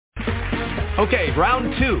Okay,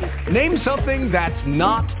 round 2. Name something that's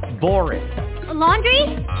not boring. A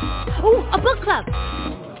laundry? Ooh, a book club.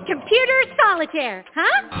 Computer solitaire,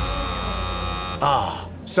 huh? Ah,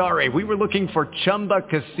 sorry, we were looking for Chumba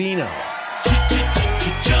Casino.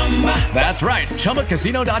 That's right,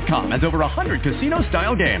 ChumbaCasino.com has over 100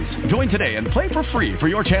 casino-style games. Join today and play for free for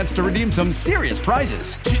your chance to redeem some serious prizes.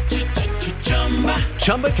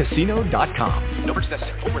 ChumbaCasino.com. No purchase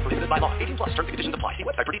necessary. Void where prohibited by law. 18+ terms and conditions apply. See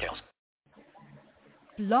website for details.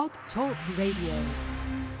 Blog Talk Radio.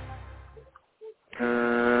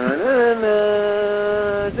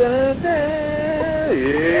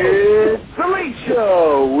 It's the Late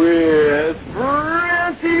Show with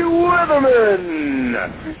Francie Weatherman.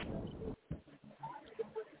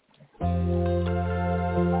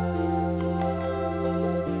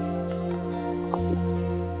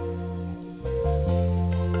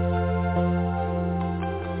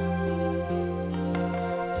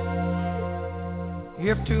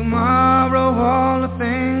 If tomorrow all the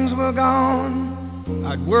things were gone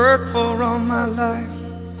I'd worked for all my life,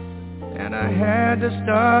 and I had to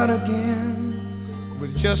start again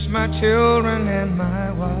with just my children and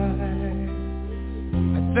my wife.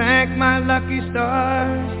 I thank my lucky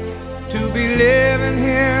stars to be living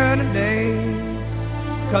here today,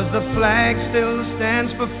 'cause the flag still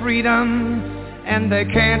stands for freedom, and they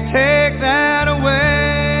can't take that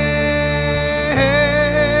away.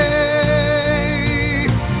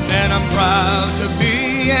 And I'm proud to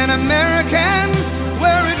be an American,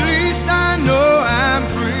 where at least I know I'm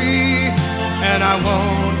free. And I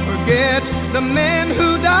won't forget the men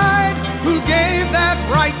who died, who gave that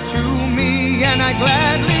right to me. And I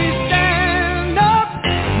gladly stand up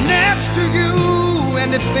next to you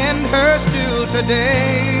and defend her still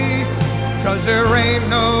today, 'cause there ain't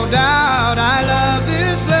no doubt I love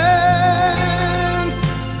this land.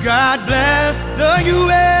 God bless the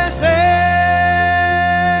USA.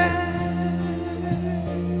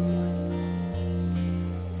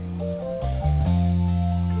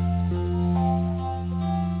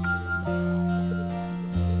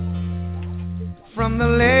 From the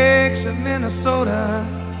lakes of Minnesota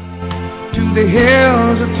to the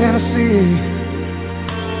hills of Tennessee,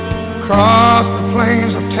 across the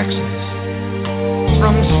plains of Texas,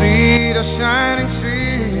 from sea to shining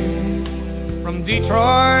sea, from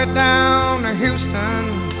Detroit down to Houston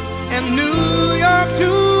and New York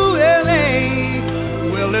to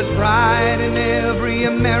LA. Well, there's pride in every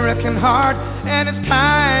American heart, and it's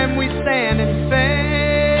time we stand and say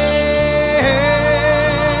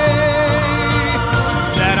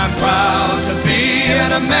that I'm proud to be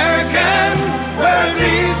an American, where at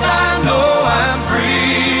least I know I'm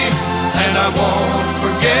free. And I won't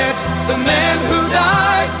forget the men who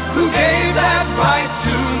died, who gave that right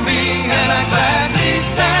to me. And I gladly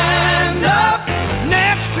stand up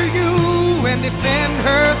next to you and defend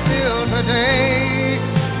her still today,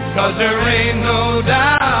 'cause there ain't no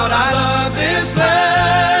doubt I love this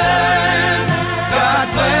land. God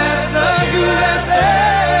bless the USA.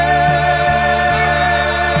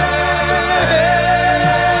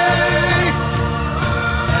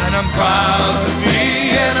 Proud to be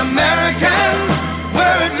an American,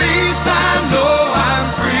 where at least I know I'm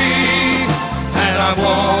free. And I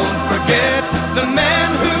won't forget the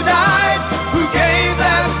men who died, who gave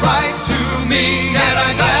that right to me. And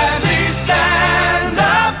I gladly stand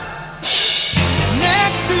up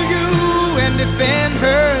next to you and defend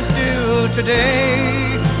her still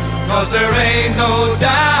today, 'cause there ain't no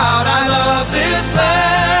doubt I love this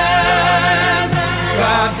land.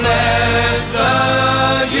 God bless the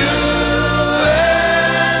USA.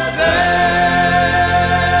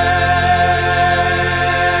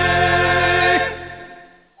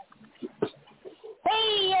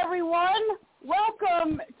 Hey everyone,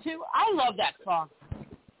 welcome to, I love that song.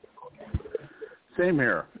 Same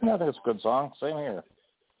here. Yeah, I think it's a good song. Same here.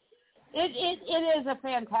 It is a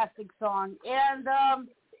fantastic song. And,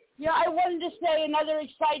 I wanted to say another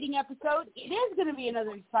exciting episode. It is going to be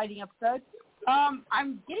another exciting episode.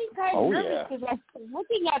 I'm getting kind of nervous because I'm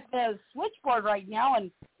looking at the switchboard right now,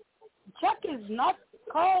 and Chuck is not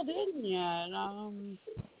called in yet.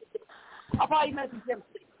 I'll probably message him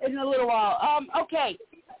in a little while. Okay.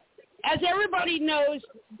 As everybody knows,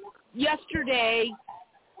 yesterday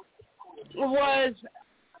was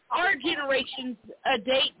our generation's a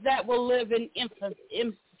date that will live in infamy.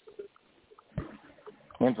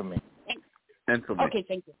 Infamy. Okay,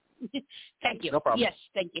 thank you. Thank you. No problem. Yes,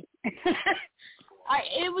 thank you.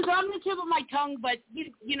 It was on the tip of my tongue, but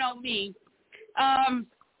you know me.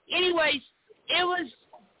 Anyways, it was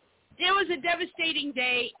a devastating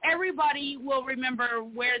day. Everybody will remember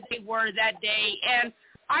where they were that day, and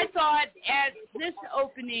I thought at this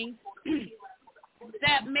opening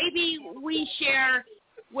that maybe we share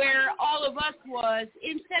where all of us was,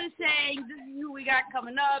 instead of saying, this is who we got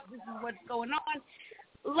coming up, this is what's going on,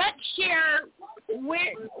 let's share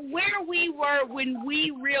where we were when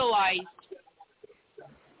we realized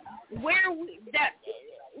that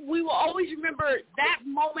we will always remember that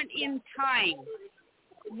moment in time,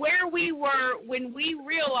 where we were when we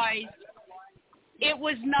realized it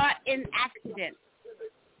was not an accident.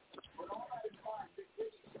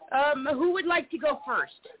 Who would like to go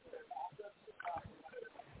first?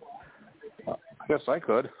 I guess I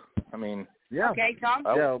could. I mean, yeah. Okay, Tom?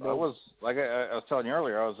 I was, like I was telling you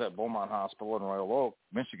earlier, I was at Beaumont Hospital in Royal Oak,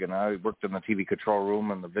 Michigan. I worked in the TV control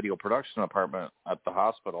room and the video production department at the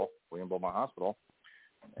hospital, William Beaumont Hospital.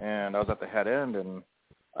 And I was at the head end, and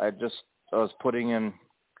I was putting in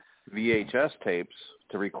VHS tapes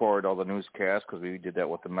to record all the newscasts, because we did that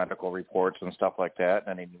with the medical reports and stuff like that,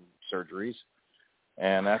 and any new surgeries.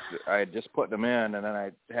 And I had just put them in, and then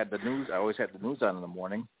I had the news. I always had the news on in the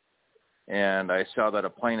morning. And I saw that a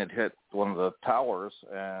plane had hit one of the towers,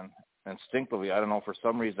 and instinctively, I don't know, for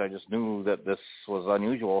some reason, I just knew that this was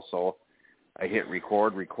unusual. So I hit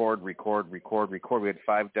record. We had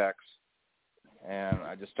 5 decks, and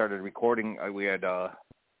I just started recording. We had, I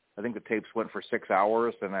think the tapes went for 6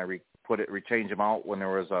 hours, and I changed them out when there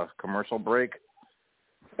was a commercial break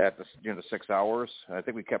at the 6 hours. And I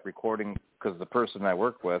think we kept recording because the person I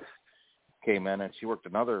worked with came in, and she worked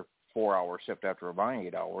another 4-hour shift after my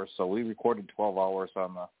 8 hours. So we recorded 12 hours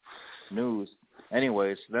on the news.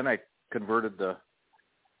 Anyways, then I converted the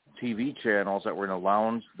TV channels that were in the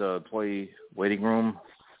lounge, the employee waiting room,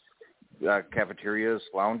 cafeterias,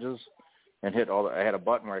 lounges, and I had a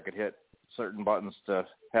button where I could hit certain buttons to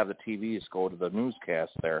have the TVs go to the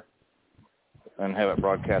newscast there and have it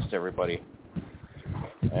broadcast to everybody.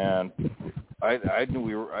 And I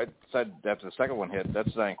knew I said after the second one hit,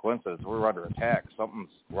 that's not a coincidence. We're under attack.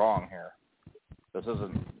 Something's wrong here. This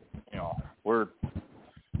isn't, we're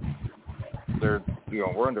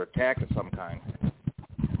under attack of some kind.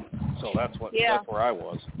 So that's where I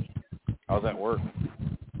was. I was at work.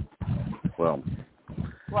 Well.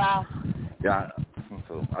 Wow. Yeah.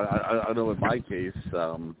 So I know in my case,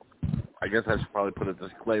 I guess I should probably put a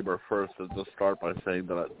disclaimer first to just start by saying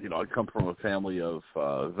that, I come from a family of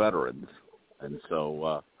veterans. And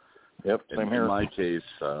so, same here. In my case,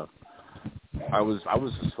 I was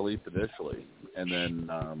asleep initially, and then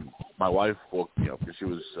my wife woke me up because she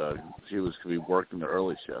was going to be working the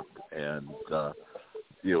early shift, and the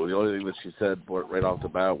only thing that she said right off the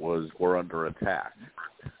bat was, "We're under attack,"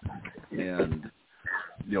 and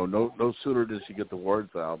no sooner did she get the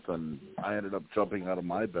words out than I ended up jumping out of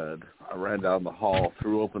my bed. I ran down the hall,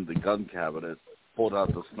 threw open the gun cabinet, pulled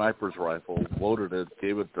out the sniper's rifle, loaded it,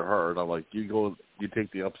 gave it to her, and I'm like, you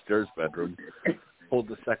take the upstairs bedroom, pulled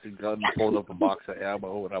the second gun, pulled up a box of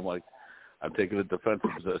ammo, and I'm like, I'm taking a defensive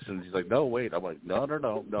position. She's like, no, wait. I'm like, no,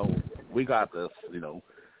 we got this,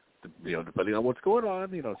 depending on what's going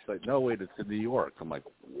on. She's like, no, wait, it's in New York. I'm like,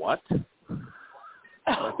 what?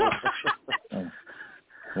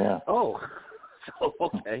 Yeah. Oh, so,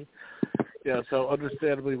 okay. Yeah, so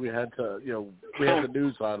understandably we had to, we had the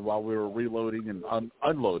news on while we were reloading and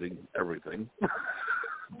unloading everything.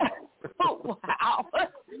 Oh, wow.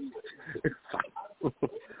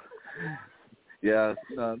 Yeah,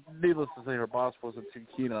 needless to say, her boss wasn't too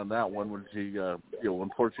keen on that one when she,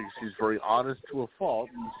 unfortunately she's very honest to a fault,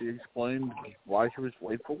 and she explained why she was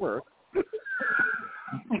late for work.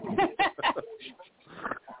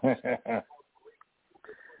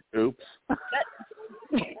 Oops.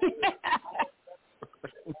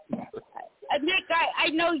 Nick, I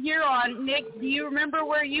know you're on. Nick, do you remember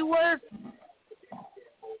where you were?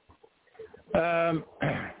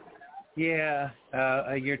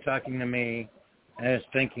 You're talking to me. I was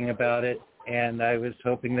thinking about it, and I was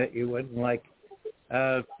hoping that you wouldn't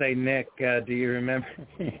say, Nick, do you remember?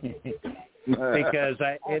 Because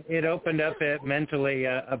it opened up mentally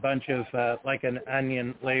a bunch of like an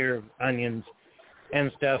onion layer of onions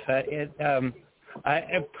and stuff.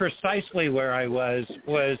 Precisely where I was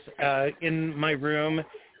in my room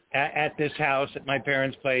at this house at my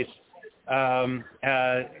parents' place, and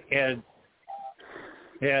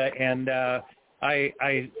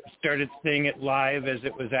I started seeing it live as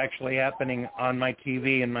it was actually happening on my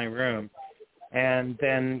TV in my room, and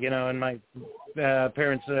then in my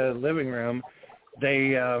parents' living room,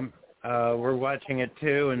 they were watching it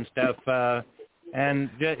too and stuff, and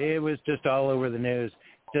it was just all over the news.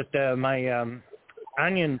 Just my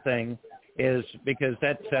onion thing is because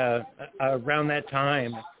that's around that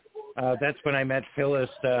time. That's when I met Phyllis,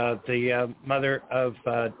 the mother of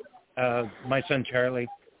my son Charlie,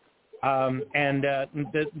 And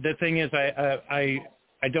the thing is,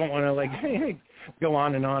 I don't want to like go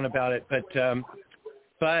on and on about it,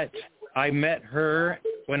 but I met her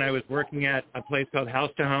when I was working at a place called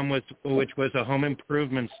House to Home, which was a home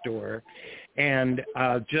improvement store, and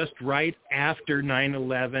just right after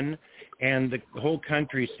 9/11, and the whole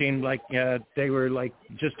country seemed like they were like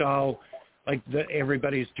just all like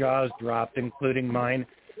everybody's jaws dropped, including mine.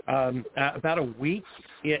 About a week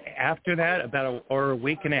after that, or a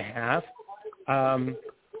week and a half,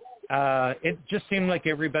 it just seemed like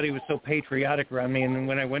everybody was so patriotic around me, and then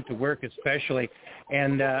when I went to work especially.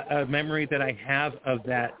 And a memory that I have of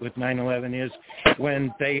that with 9/11 is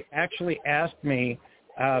when they actually asked me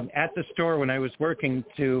at the store when I was working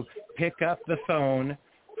to pick up the phone,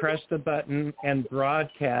 press the button, and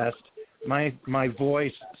broadcast my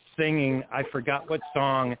voice singing, I forgot what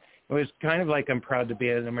song. It was kind of like I'm Proud to Be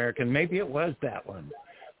an American. Maybe it was that one,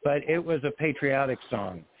 but it was a patriotic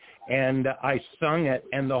song. And I sung it,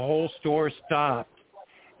 and the whole store stopped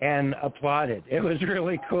and applauded. It was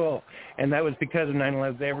really cool. And that was because of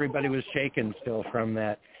 9/11. Everybody was shaken still from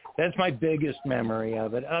that. That's my biggest memory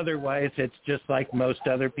of it. Otherwise, it's just like most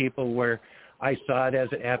other people where I saw it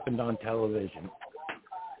as it happened on television.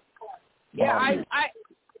 Yeah,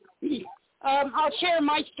 I'll share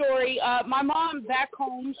my story. My mom back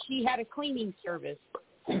home, she had a cleaning service,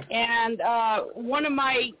 and one of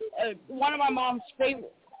my mom's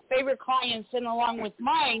favorite clients, and along with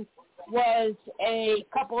mine, was a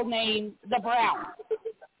couple named the Browns.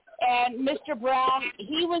 And Mr. Brown,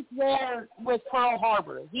 he was there with Pearl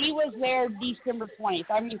Harbor. He was there December 20th.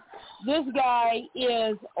 I mean, this guy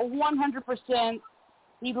is 100%.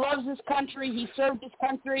 He loves his country. He served his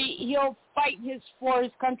country. He'll fight for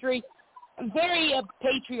his country. Very a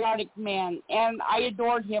patriotic man, and I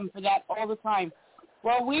adored him for that all the time.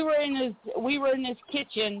 Well, we were in his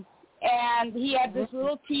kitchen, and he had this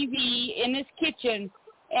little TV in his kitchen,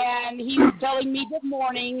 and he was telling me good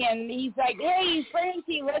morning, and he's like, "Hey,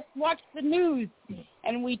 Francie, let's watch the news."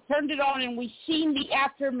 And we turned it on, and we seen the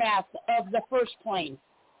aftermath of the first plane.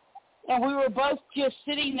 And we were both just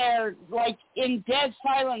sitting there, like, in dead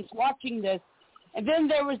silence watching this. And then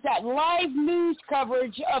there was that live news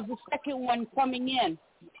coverage of the second one coming in.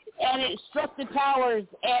 And it struck the towers,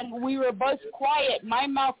 and we were both quiet. My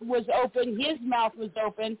mouth was open. His mouth was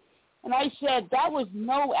open. And I said, that was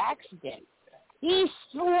no accident. He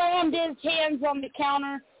slammed his hands on the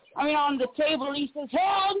on the table. He says,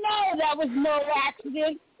 hell no, that was no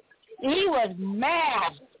accident. He was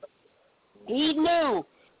mad. He knew.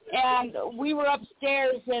 And we were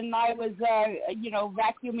upstairs, and I was,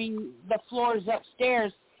 vacuuming the floors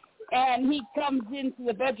upstairs. And he comes into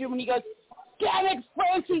the bedroom, and he goes, "Damn it,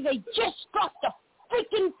 Francie, they just struck the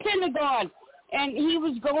freaking Pentagon." And he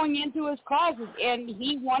was going into his closet, and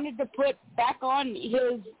he wanted to put back on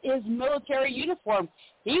his military uniform.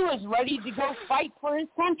 He was ready to go fight for his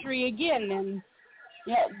country again. And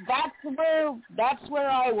yeah, that's where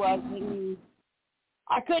I was. And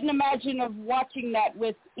I couldn't imagine of watching that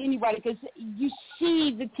with anybody, because you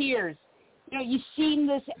see the tears. You know, you see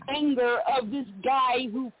this anger of this guy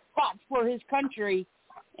who fought for his country.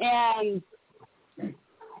 And,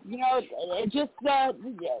 just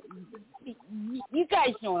you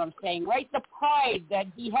guys know what I'm saying, right? The pride that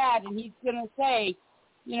he had, and he's going to say,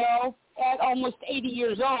 at almost 80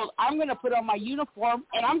 years old, I'm going to put on my uniform,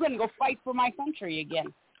 and I'm going to go fight for my country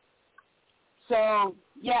again. So,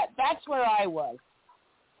 yeah, that's where I was.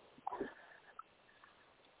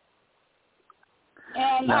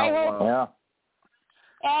 And now, I hope. Yeah.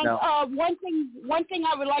 And one thing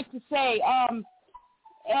I would like to say,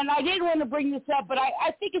 and I didn't want to bring this up, but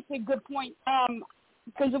I think it's a good point,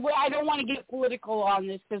 because I don't want to get political on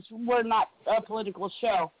this, because we're not a political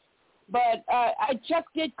show. But Chuck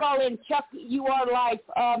did call in. Chuck, you are live.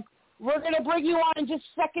 We're going to bring you on in just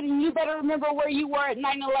a second, and you better remember where you were at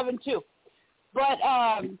 9/11 too. But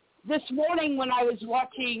this morning when I was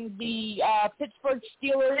watching the Pittsburgh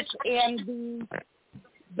Steelers and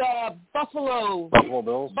the Buffalo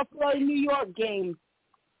Bills, Buffalo New York game,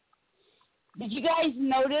 did you guys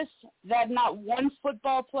notice that not one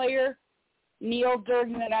football player kneeled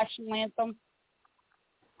during the national anthem?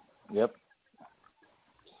 Yep.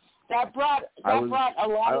 That brought a lot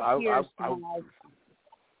of tears to my life.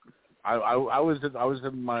 I was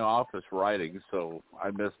in my office writing, so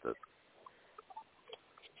I missed it.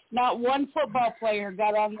 Not one football player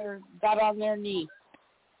got on their knee.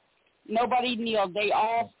 Nobody kneeled. They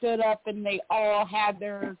all stood up, and they all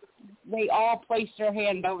placed their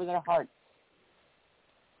hand over their heart.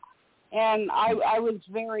 And I was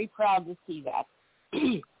very proud to see that.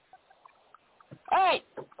 All right.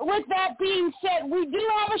 With that being said, we do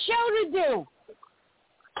have a show to do.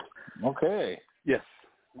 Okay. Yes.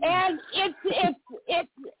 And it's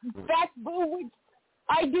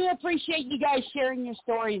I do appreciate you guys sharing your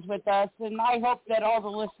stories with us, and I hope that all the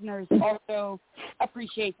listeners also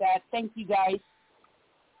appreciate that. Thank you, guys.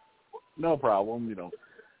 No problem. You know,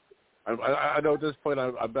 I know at this point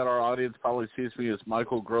I bet our audience probably sees me as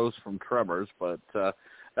Michael Gross from Tremors, but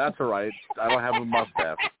that's all right. I don't have a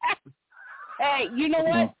mustache. Hey, you know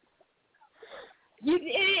what?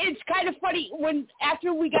 It's kind of funny.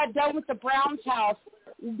 After we got done with the Browns house,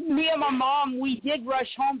 me and my mom, we did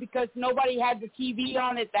rush home because nobody had the TV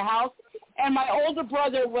on at the house, and my older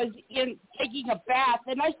brother was taking a bath,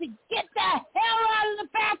 and I said, "Get the hell out of the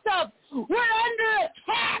bathtub! We're under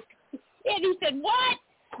attack!" And he said, "What?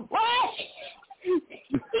 What?" He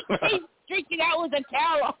came streaking out with a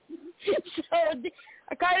towel. So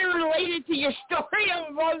I kind of related to your story.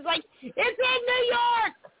 I was like, "It's in New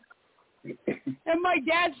York!" And my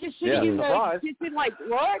dad's just sitting in the kitchen like,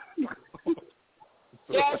 "What?"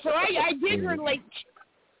 Yeah, so I did relate.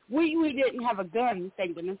 We didn't have a gun,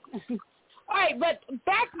 thank goodness. All right, but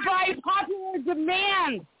back by popular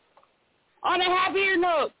demand. On a happier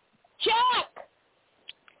note, Chuck!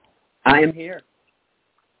 I am here.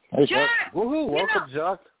 Hey, Chuck! Woohoo! Welcome,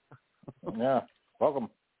 Chuck. Yeah, welcome.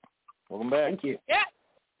 Welcome back. Thank you. Yeah.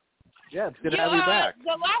 Yeah, it's good to have you back. The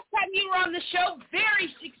last time you were on the show,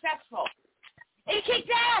 very successful. It kicked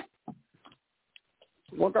ass.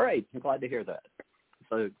 Well, great. I'm glad to hear that.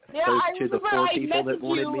 So, yeah, to the 4 people that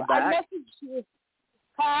wanted me back. I messaged you.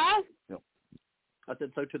 Huh? Yep. I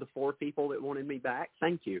said, so to the 4 people that wanted me back,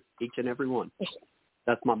 thank you, each and every one.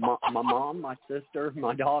 That's my mom, my sister,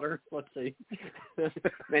 my daughter. Let's see.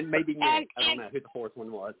 And maybe Nick. I don't know who the 4th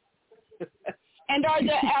one was. And are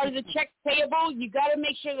the checks payable? You got to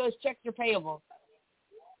make sure those checks are payable.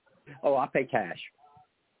 Oh, I pay cash.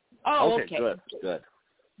 Oh, okay. Good.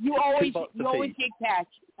 You always get cash.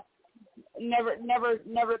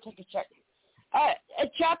 Never take a check.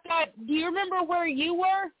 Chuck, do you remember where you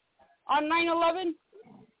were on 9/11?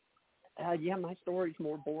 Yeah, my story's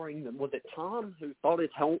more boring than was it Tom who thought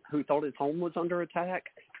his home was under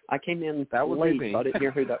attack? I came in late, so I didn't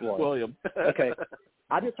hear who that was. William. Okay.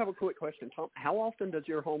 I just have a quick question, Tom. How often does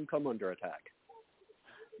your home come under attack?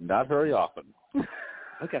 Not very often.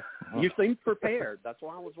 Okay. You seem prepared. That's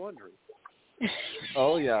why I was wondering.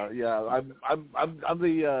 Oh yeah. I'm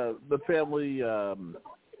the family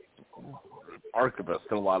archivist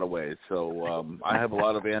in a lot of ways. So I have a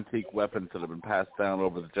lot of antique weapons that have been passed down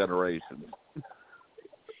over the generations.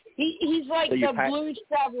 He's like the Blues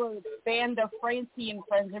Traveler band of Francie and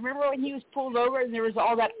Friends. Remember when he was pulled over and there was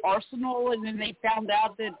all that arsenal, and then they found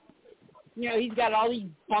out that he's got all these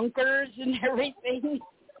bunkers and everything.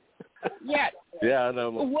 Yeah. Yeah, I know.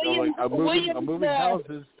 I'm moving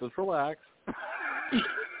houses. Just relax.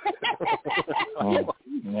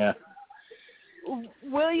 Yeah.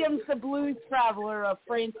 William's the Blues Traveler of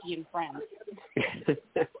Francie and Friends.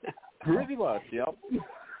 Pretty much, yep.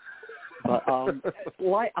 But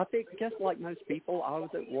I think just like most people, I was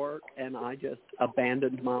at work and I just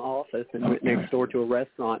abandoned my office and went next door to a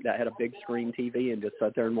restaurant that had a big screen TV and just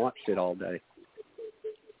sat there and watched it all day.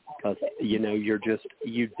 Because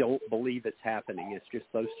you don't believe it's happening. It's just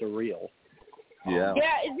so surreal. Yeah.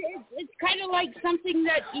 Yeah, it's kind of like something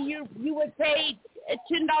that you would pay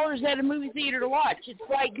 $10 at a movie theater to watch. It's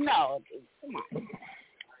like, no, come on.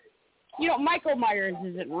 Michael Myers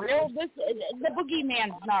isn't real. The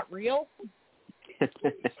boogeyman's not real.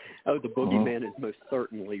 Oh, the boogeyman is most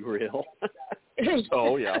certainly real.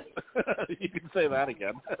 Oh, yeah. You can say that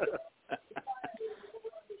again.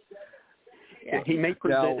 Yeah, he may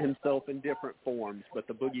present himself in different forms, but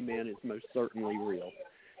the boogeyman is most certainly real.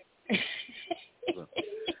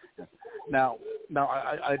 Now,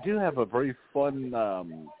 I do have a very fun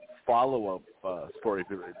follow-up story.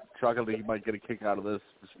 Chuck, I think you might get a kick out of this.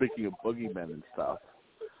 Speaking of boogeymen and stuff,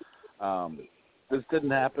 this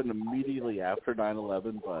didn't happen immediately after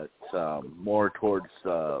 9/11, but more towards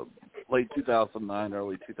late 2009,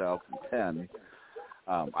 early 2010.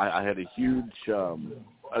 I had a huge,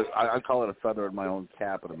 I call it a feather in my own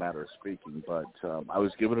cap in a matter of speaking, but I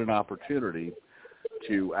was given an opportunity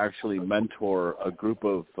to actually mentor a group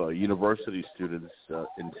of university students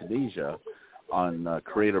in Tunisia on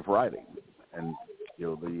creative writing. And,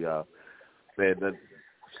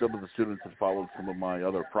 some of the students had followed some of my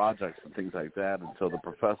other projects and things like that, and so the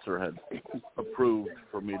professor had approved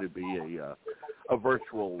for me to be a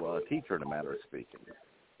virtual teacher in a matter of speaking.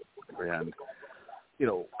 And,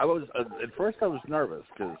 I was at first I was nervous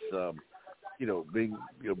because, being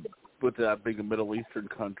with that being a Middle Eastern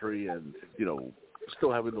country and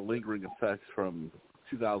still having the lingering effects from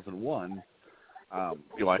 2001,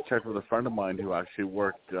 I checked with a friend of mine who actually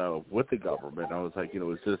worked with the government. I was like,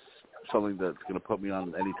 is this something that's going to put me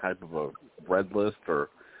on any type of a red list, or,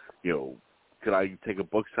 could I take a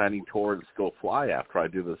book signing tour and still fly after I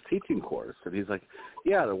do this teaching course? And he's like,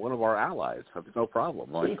 yeah, they're one of our allies. That's no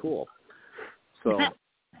problem. I'm like, cool. So,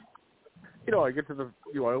 I get to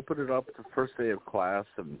I open it up the first day of class,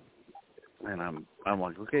 and I'm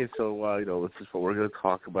like, okay, so, this is what we're going to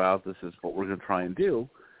talk about. This is what we're going to try and do.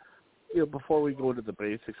 Before we go into the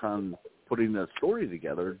basics on putting the story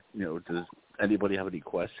together, does anybody have any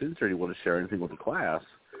questions, or do you want to share anything with the class?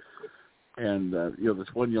 And,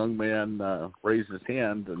 this one young man raised his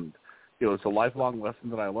hand, and, it's a lifelong lesson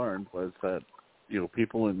that I learned was that,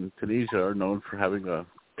 people in Tunisia are known for having a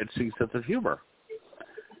interesting sense of humor.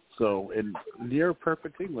 So in near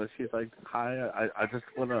perfect English, he's like, hi, I just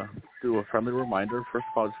want to do a friendly reminder. First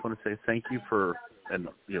of all, I just want to say thank you for,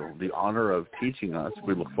 the honor of teaching us.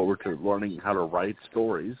 We look forward to learning how to write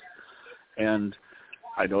stories. And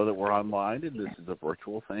I know that we're online and this is a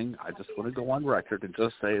virtual thing. I just want to go on record and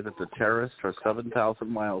just say that the terrorists are 7,000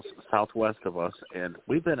 miles southwest of us, and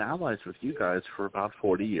we've been allies with you guys for about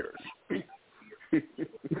 40 years.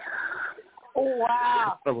 Oh,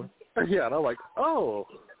 wow. Yeah, and I'm like, oh,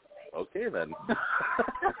 okay then.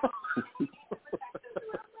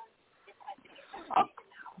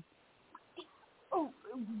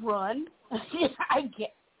 Run. I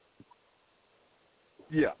get.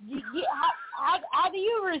 Yeah. How do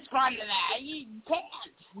you respond to that? You can't.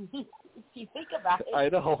 If you think about it. I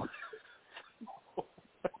know.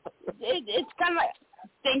 It's kind of like,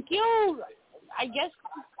 thank you, I guess.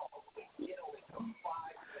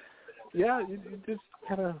 Yeah, you just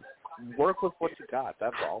kind of work with what you got.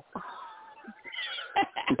 That's all.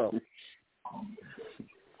 All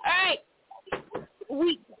right.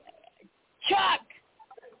 Chuck.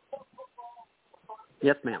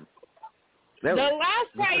 Yes, ma'am. The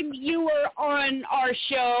last time you were on our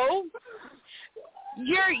show,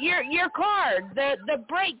 your card, the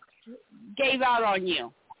brakes gave out on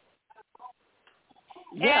you.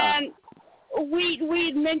 Yeah. And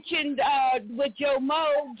we mentioned with Joe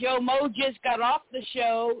Mo. Joe Mo just got off the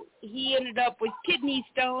show. He ended up with kidney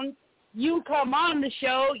stones. You come on the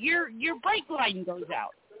show, your brake line goes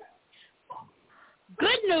out.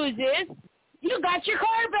 Good news is you got your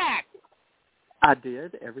car back. I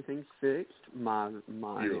did. Everything's fixed. My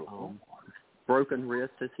broken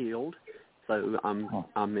wrist is healed, so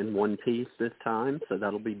I'm in one piece this time. So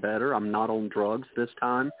that'll be better. I'm not on drugs this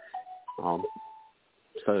time, so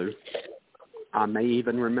I may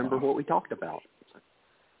even remember what we talked about.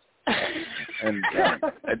 And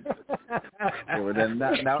then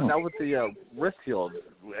now with the wrist healed,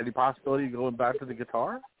 any possibility of going back to the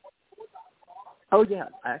guitar? Oh yeah,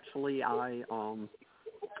 actually I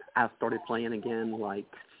started playing again like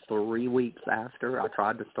 3 weeks after. I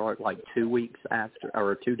tried to start like 2 weeks after,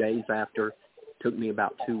 or 2 days after. Took me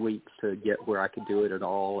about 2 weeks to get where I could do it at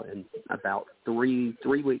all, and about three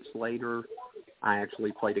weeks later, I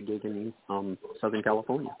actually played a gig in Southern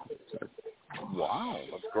California. So. Wow,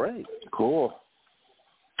 that's great. Cool.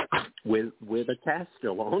 With a cast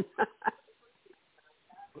still on.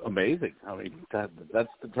 Amazing. I mean, that's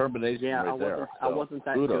determination right there. I wasn't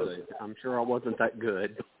that good. I'm sure I wasn't that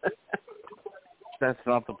good. That's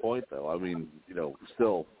not the point, though. I mean,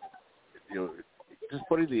 still, just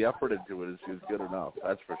putting the effort into it is good enough.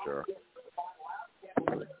 That's for sure.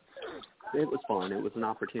 It was fun. It was an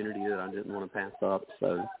opportunity that I didn't want to pass up,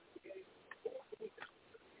 so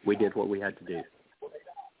we did what we had to do.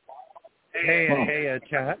 Hey,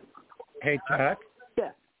 Chuck. Hey, Chuck.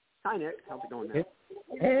 Yeah. Hi, Nick. How's it going now?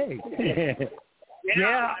 Hey.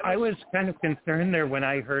 Yeah, I was kind of concerned there when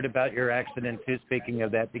I heard about your accident, too, speaking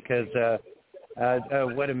of that, because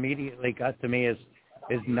what immediately got to me is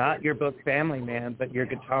not your book Family Man, but your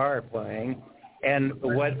guitar playing. And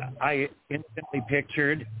what I instantly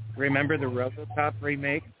pictured, remember the RoboCop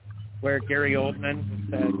remake where Gary Oldman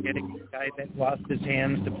was getting the guy that lost his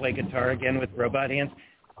hands to play guitar again with robot hands?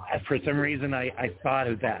 For some reason, I thought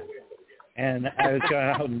of that. And I was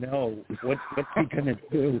going, oh, no, what's he going to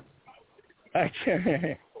do?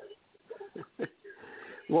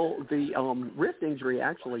 Well, the wrist injury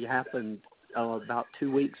actually happened about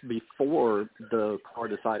 2 weeks before the car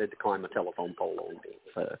decided to climb a telephone pole on me.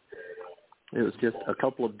 So it was just a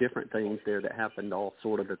couple of different things there that happened all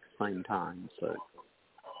sort of at the same time. So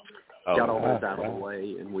got all this out of the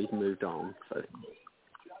way, and we've moved on. So.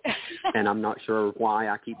 And I'm not sure why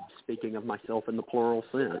I keep speaking of myself in the plural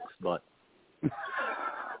sense, but.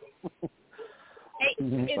 Hey,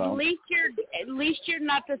 at least you're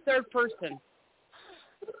not the third person.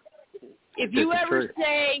 If you ever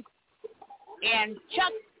say, and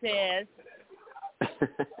Chuck says,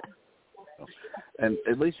 And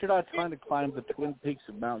at least you're not trying to climb the Twin Peaks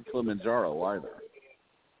of Mount Kilimanjaro either.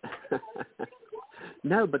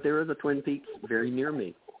 No, but there is a Twin Peaks very near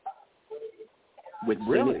me. With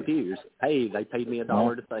Really? scenic views. Hey, they paid me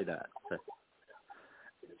 $1 to say that. So.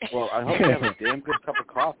 Well, I hope you have a damn good cup of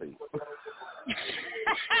coffee.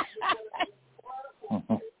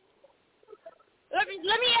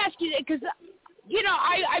 Let me ask you that, because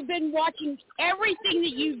I've been watching everything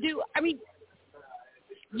that you do. I mean,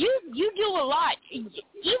 you do a lot. Even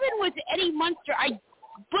with Eddie Munster, I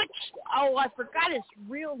forgot his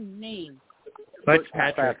real name. Butch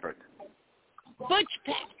Patrick. Butch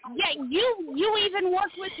Patrick. Yeah, you even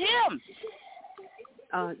worked with him.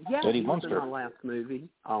 Yeah, Eddie he was Munster. in my last movie.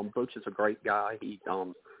 Butch is a great guy. He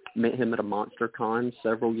met him at a Monster Con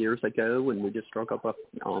several years ago, and we just struck up a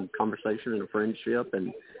conversation and a friendship,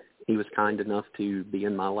 and he was kind enough to be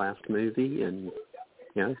in my last movie, and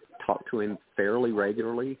talk to him fairly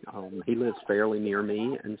regularly. He lives fairly near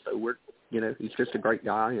me, and so we're, he's just a great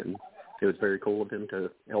guy, and it was very cool of him to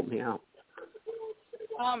help me out.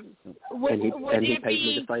 He paid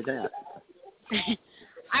me to say that.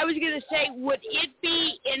 I was going to say, would it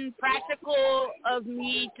be impractical of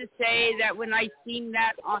me to say that when I seen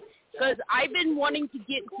that on, because I've been wanting to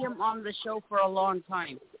get him on the show for a long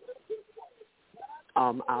time.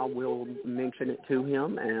 I will mention it to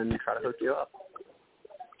him and try to hook you up.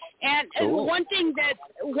 And Cool. one thing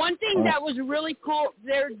that was really cool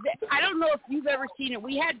there, I don't know if you've ever seen it.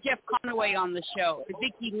 We had Jeff Conaway on the show,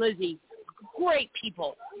 Vicky Lizzie, great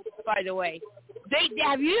people, by the way.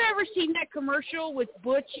 Have you ever seen that commercial with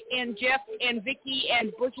Butch and Jeff and Vicky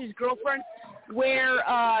and Butch's girlfriend, where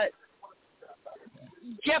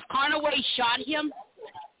Jeff Conaway shot him?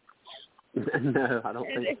 No, I don't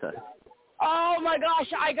think so. Oh my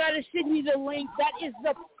gosh, I gotta send you the link. That is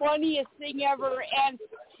the funniest thing ever. And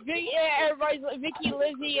everybody's like, Vicky,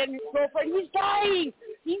 Lizzie, and his girlfriend, he's dying.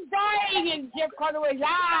 And Jeff Conaway's,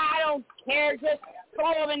 I don't care. Just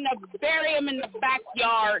bury him in the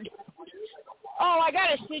backyard. Oh, I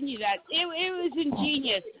gotta send you that. It was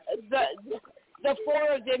ingenious. The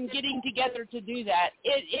four of them getting together to do that.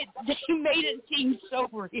 They made it seem so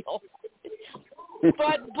real.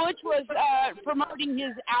 But Butch was promoting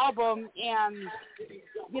his album, and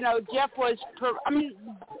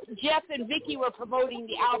Jeff and Vicky were promoting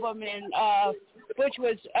the album, and Butch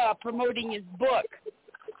was promoting his book.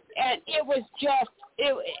 And it was just,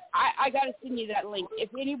 I got to send you that link. If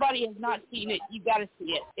anybody has not seen it, you got to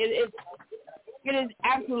see it. It is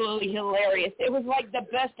absolutely hilarious. It was like the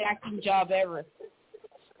best acting job ever.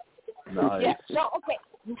 Nice. Yeah. So okay.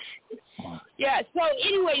 Yeah. So,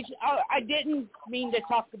 anyways, I didn't mean to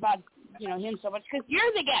talk about him so much because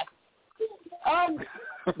you're the guest.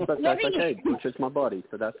 But that's okay. Butch is my buddy,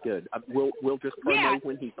 so that's good. We'll just promote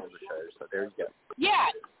when he's on the show. So there you go. Yeah,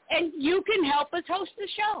 and you can help us host the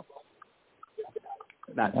show.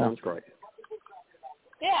 That sounds great.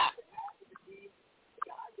 Yeah.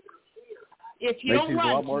 If you Makes don't it run,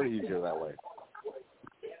 a lot more easier that way.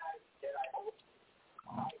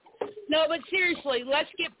 No, but seriously, let's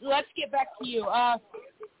get back to you.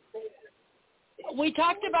 We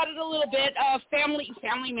talked about it a little bit. Family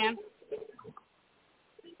man.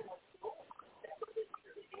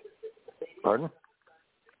 Pardon?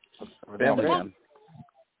 Family man.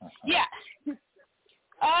 Yeah.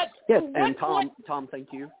 Yes, and Tom, thank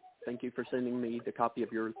you. Thank you for sending me the copy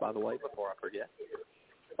of yours, by the way, before I forget.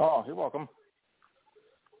 Oh, you're welcome.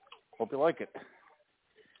 Hope you like it.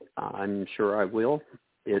 I'm sure I will.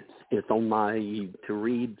 It's on my to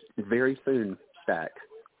read very soon stack.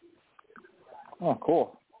 Oh,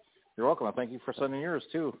 cool. You're welcome. I thank you for sending yours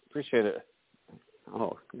too. Appreciate it.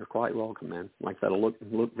 Oh, you're quite welcome, man. Like I said, I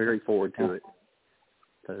look very forward to it.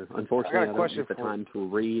 So unfortunately, I don't get the time to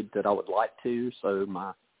read that I would like to. So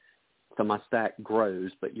my stack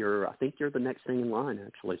grows. But I think you're the next thing in line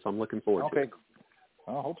actually. So I'm looking forward to it. Okay.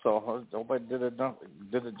 I hope so. I hope I did it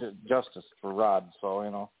justice for Rod. So I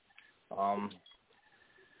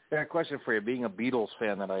got a question for you. Being a Beatles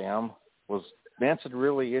fan that I am, was Manson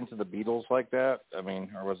really into the Beatles like that? I mean,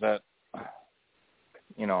 or was that,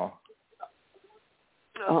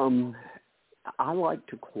 I like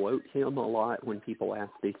to quote him a lot when people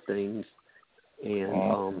ask these things,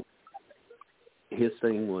 and his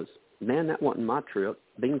thing was, "Man, that wasn't my trip.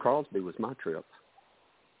 Bing Crosby was my trip."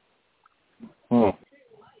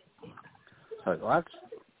 So that's,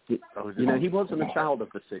 he wasn't a child of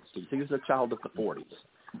the 60s. He was a child of the 40s.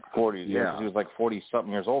 40s, yeah. He was like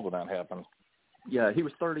 40-something years old when that happened. Yeah, he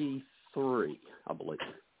was 33, I believe.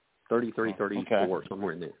 33, 34,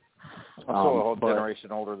 somewhere in there. So a whole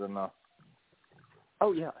generation older than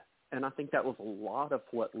Oh, yeah. And I think that was a lot of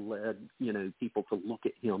what led, people to look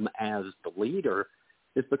at him as the leader,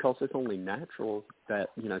 is because it's only natural that,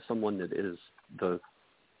 someone that is the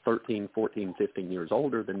 13, 14, 15 years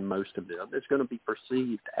older than most of them is going to be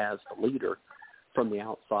perceived as the leader from the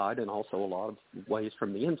outside and also a lot of ways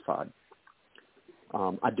from the inside.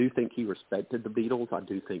 I do think he respected the Beatles. I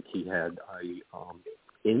do think he had a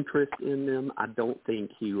interest in them. I don't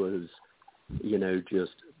think he was, he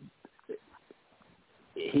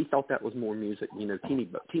thought that was more music, teeny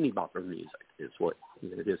bopper music is what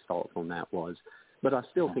his thoughts on that was. But I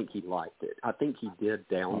still think he liked it. I think he did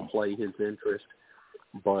downplay his interest,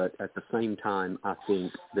 but at the same time, I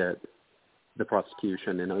think that the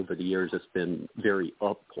prosecution and over the years it's been very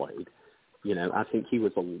upplayed. I think he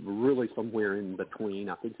was really somewhere in between.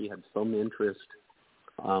 I think he had some interest,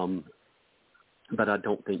 but I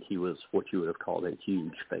don't think he was what you would have called a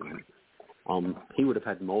huge fan. He would have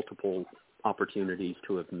had multiple opportunities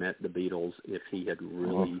to have met the Beatles if he had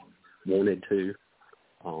really wanted to.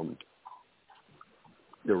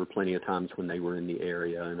 There were plenty of times when they were in the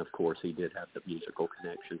area, and of course he did have the musical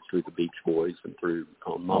connections through the Beach Boys and through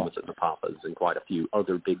Mamas and the Papas and quite a few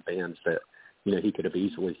other big bands that, he could have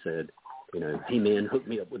easily said, hey man, hook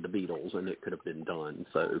me up with the Beatles, and it could have been done.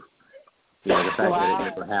 So, the fact that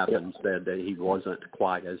it never happened said that he wasn't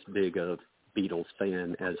quite as big a Beatles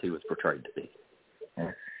fan as he was portrayed to be.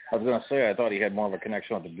 Yeah. I was going to say, I thought he had more of a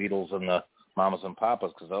connection with the Beatles and the Mamas and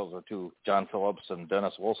Papas, because those were two, John Phillips and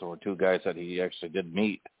Dennis Wilson were two guys that he actually did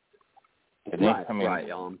meet. Right,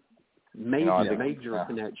 right. Major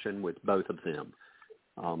connection with both of them.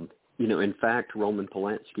 In fact, Roman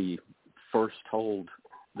Polanski first told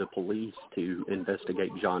the police to investigate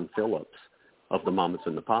John Phillips of the Mamas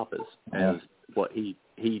and the Papas as what he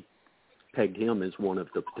pegged him as one of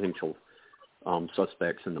the potential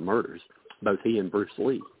suspects in the murders. Both he and Bruce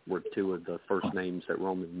Lee were two of the first names that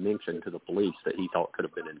Roman mentioned to the police that he thought could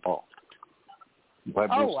have been involved. Why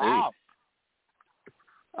Bruce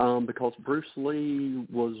Lee? Because Bruce Lee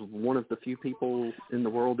was one of the few people in the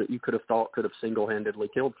world that you could have thought could have single-handedly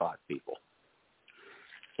killed 5 people.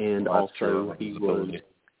 And also he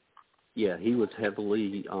was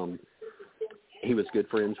heavily, he was good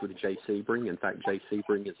friends with Jay Sebring. In fact, Jay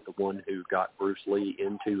Sebring is the one who got Bruce Lee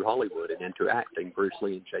into Hollywood and into acting. Bruce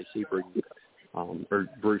Lee and Jay Sebring,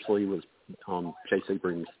 Bruce Lee was Jay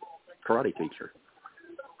Sebring's karate teacher.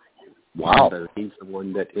 Wow. So he's the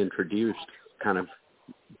one that introduced kind of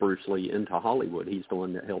Bruce Lee into Hollywood. He's the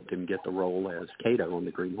one that helped him get the role as Kato on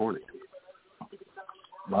the Green Hornet.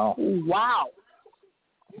 Wow. Wow.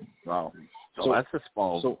 Wow. So that's a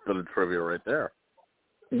small bit of trivia right there.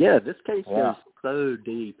 Yeah, this case is so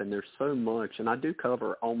deep, and there's so much, and I do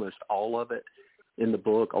cover almost all of it in the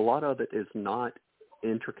book. A lot of it is not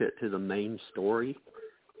intricate to the main story,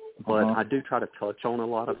 but I do try to touch on a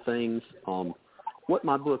lot of things. What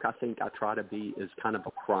my book, I think I try to be, is kind of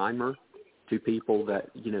a primer to people that,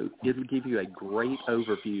 it'll give you a great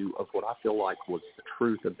overview of what I feel like was the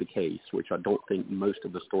truth of the case, which I don't think most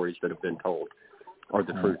of the stories that have been told are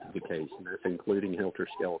the truth of the case. And that's including Helter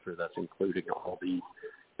Skelter, that's including all the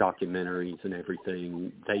documentaries and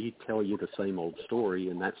everything. They tell you the same old story,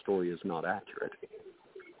 and that story is not accurate.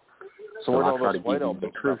 So where did all this White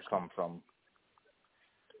Album stuff come from?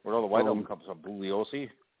 Where all the White Album comes from? Bugliosi?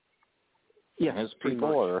 Yeah. And his people,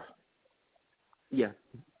 or? Yeah.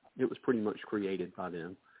 It was pretty much created by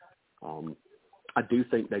them. I do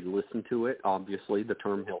think they listened to it. Obviously, the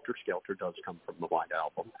term Helter Skelter does come from the White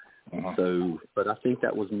Album. So, but I think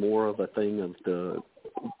that was more of a thing of the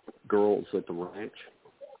girls at the ranch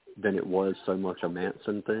than it was so much a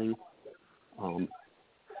Manson thing.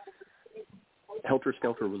 Helter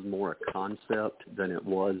Skelter was more a concept than it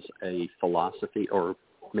was a philosophy, or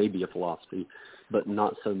maybe a philosophy, but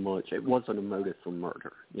not so much. It wasn't a motive for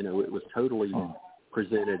murder. It was totally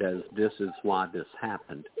presented as this is why this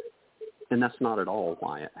happened. And that's not at all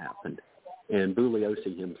why it happened. And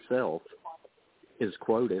Bugliosi himself is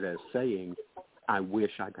quoted as saying, I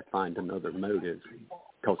wish I could find another motive,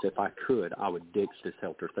 because if I could, I would ditch this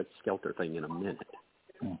Helter Skelter thing in a minute.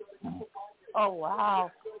 Oh, wow.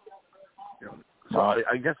 So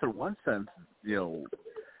I guess in one sense,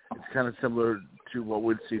 it's kind of similar to what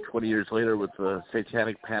we'd see 20 years later with the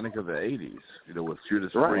Satanic Panic of the 80s, with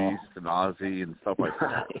Judas Priest and Ozzy and stuff like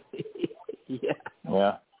that.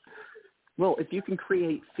 Yeah. Well, if you can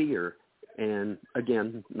create fear, and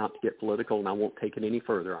again, not to get political, and I won't take it any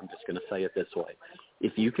further, I'm just going to say it this way.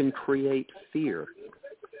 If you can create fear,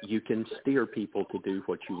 you can steer people to do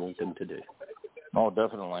what you want them to do. Oh,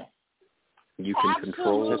 definitely. You can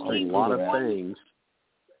control a lot of things.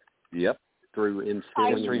 Yep. Through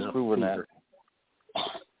instilling enough fear.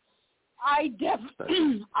 I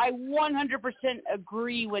 100%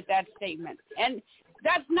 agree with that statement. And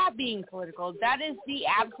that's not being political. That is the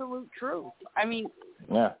absolute truth. I mean,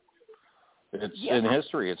 yeah. It's in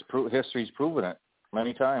history. History's proven it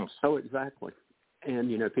many times. Oh, exactly.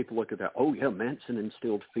 And, people look at that, oh, yeah, Manson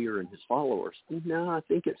instilled fear in his followers. No, I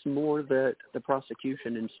think it's more that the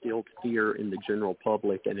prosecution instilled fear in the general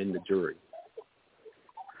public and in the jury.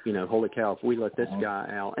 Holy cow, if we let this guy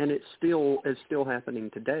out. And it's still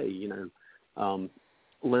happening today,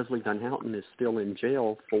 Leslie Van Houten is still in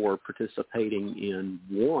jail for participating in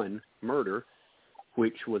one murder,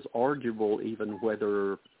 which was arguable even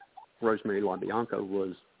whether Rosemary LaBianca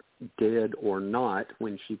was dead or not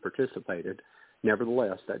when she participated.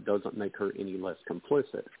 Nevertheless, that doesn't make her any less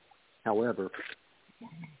complicit. However,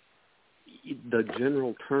 the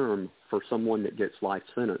general term for someone that gets life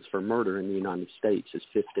sentence for murder in the United States is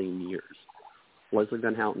 15 years. Leslie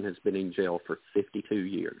Van Houten has been in jail for 52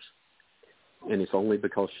 years. And it's only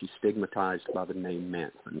because she's stigmatized by the name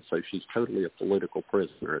Manson. So she's totally a political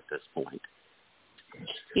prisoner at this point.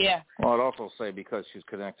 Yeah. Well, I'd also say because she's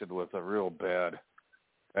connected with a real bad,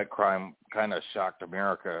 that crime kind of shocked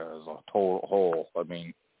America as a total whole. I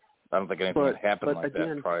mean, I don't think anything had happened like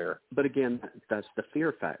that prior. But again, that's the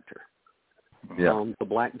fear factor. Yeah. The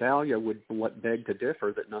Black Dahlia would beg to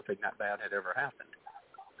differ that nothing that bad had ever happened.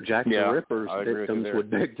 Jack the Ripper's victims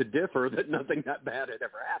would beg to differ that nothing that bad had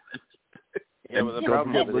ever happened. Yeah, but the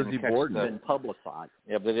problem is Lizzie Borden been publicized.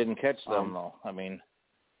 Yeah, but they didn't catch them, though. I mean,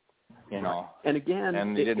 And again,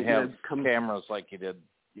 and they didn't have cameras like you did,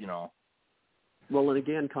 Well, and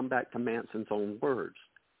again, come back to Manson's own words.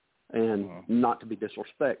 And not to be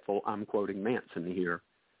disrespectful, I'm quoting Manson here.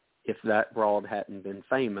 If that broad hadn't been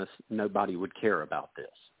famous, nobody would care about this.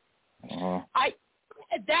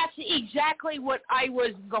 That's exactly what I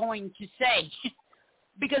was going to say.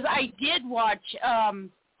 Because I did watch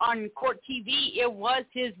on Court TV, it was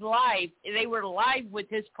his live. They were live with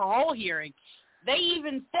his parole hearing. They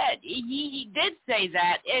even said, he did say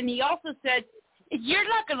that, and he also said, you're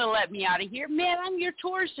not going to let me out of here. Man, I'm your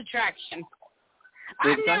tourist attraction.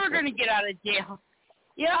 I'm never going to get out of jail.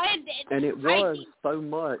 And it was so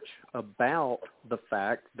much about the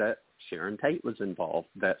fact that Sharon Tate was involved,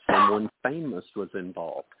 that someone famous was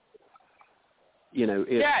involved.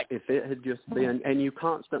 If it had just been, and you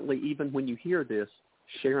constantly, even when you hear this,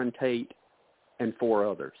 Sharon Tate and 4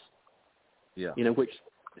 others. Yeah. Which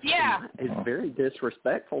is very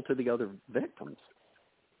disrespectful to the other victims.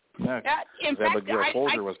 Yeah. Abigail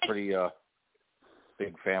Folger was pretty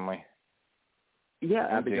big family. Yeah,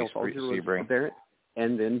 Abigail Folger was there.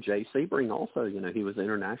 And then Jay Sebring also, he was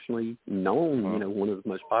internationally known, one of the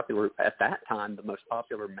most popular, at that time, the most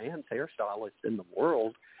popular man's hairstylist in the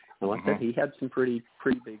world. And like I said, he had some pretty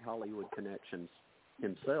big Hollywood connections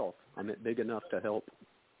himself. I mean, big enough to help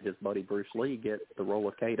his buddy Bruce Lee get the role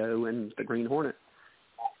of Kato in The Green Hornet.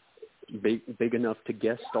 Big enough to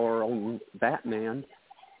guest star on Batman.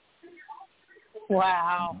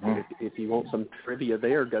 Wow. If you want some trivia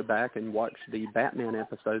there, go back and watch the Batman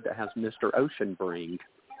episode that has Mr. Oceanbring,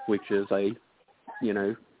 which is a,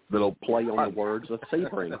 little play on the words of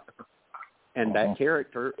Sebring. And that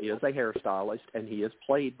character is a hairstylist, and he is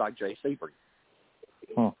played by Jay Sebring.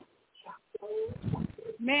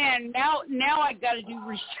 Man, now I got to do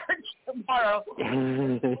research tomorrow.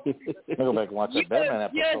 I'll go back and watch that Batman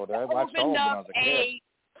episode. I watched all of them when I was a kid.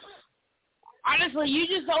 Honestly, you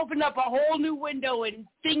just opened up a whole new window and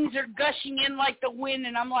things are gushing in like the wind,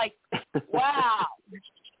 and I'm like, wow.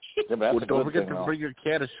 Well, don't forget to bring your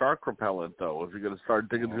can of shark repellent, though, if you're going to start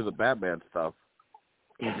digging through the Batman stuff.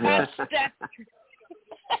 That's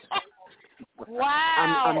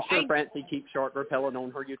wow. I'm sure Francie keeps shark repellent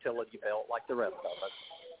on her utility belt like the rest of us.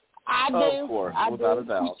 I do. Of course, without a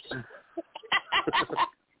doubt.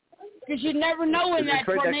 Because you never know when that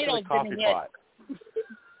tornado's going to hit.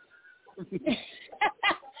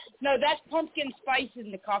 No, that's pumpkin spice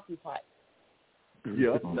in the coffee pot.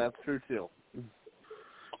 Yep, that's true too.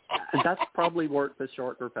 That's probably worked the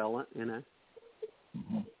shark repellent,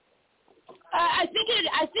 I think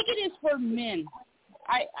it is for men.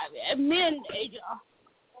 Men,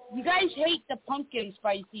 you guys hate the pumpkin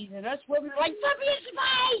spice season. Us women are like pumpkin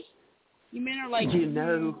spice. You men are like,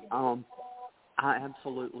 I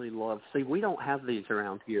absolutely love. See, we don't have these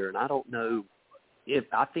around here, and I don't know.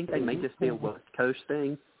 I think they may just be a West Coast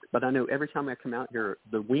thing, but I know every time I come out here,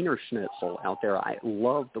 the Wiener Schnitzel out there, I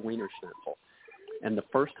love the Wiener Schnitzel. And the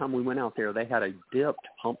first time we went out there, they had a dipped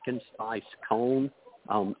pumpkin spice cone,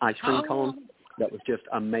 ice cream cone, that was just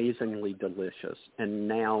amazingly delicious. And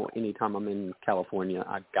now anytime I'm in California,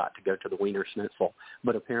 I've got to go to the Wiener Schnitzel.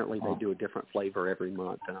 But apparently they do a different flavor every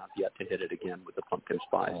month, and I've yet to hit it again with the pumpkin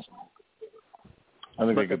spice. I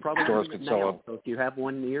think but stores could sell it. So if you have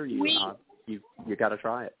one near you, you got to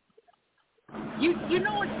try it. You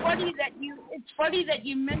know it's funny that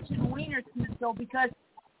you mentioned Wiener Schnitzel because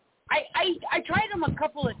I tried them a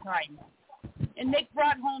couple of times, and Nick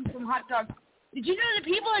brought home some hot dogs. Did you know that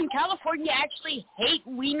people in California actually hate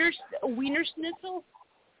Wiener Schnitzel?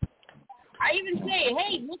 I even say,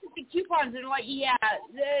 hey, look at the coupons, and like, yeah,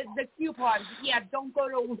 the coupons, yeah, don't go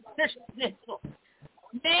to Wiener Schnitzel.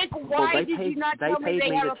 Nick, why did you not tell me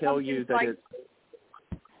they have a pumpkin spice?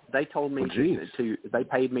 They told me they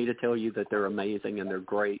paid me to tell you that they're amazing and they're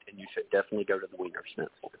great, and you should definitely go to the Wiener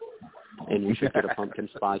Schnitzel, and you should get a pumpkin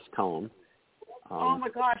spice cone. Oh my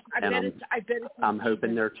gosh, I bet it's I'm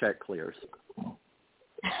hoping their check clears.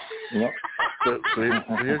 Yep. So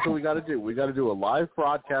here's what we got to do. We got to do a live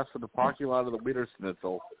broadcast from the parking lot of the Wiener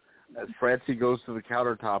Schnitzel as Francie goes to the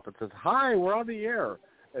countertop and says, "Hi, we're on the air."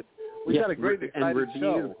 And we got a great exciting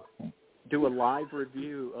show. Do a live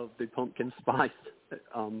review of the pumpkin spice.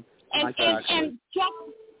 And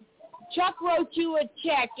Chuck wrote you a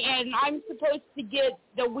check, and I'm supposed to get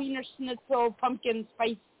the Wiener Schnitzel pumpkin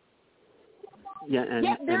spice. Yeah,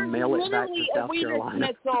 and mail it back to South Carolina.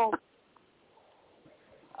 Schnitzel.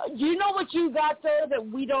 You know what you got though that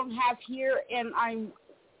we don't have here, and I'm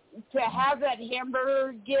to have that hamburger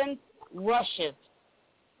again. Rushes.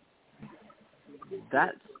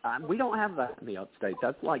 That's we don't have that in the upstate.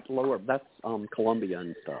 That's like lower. That's Columbia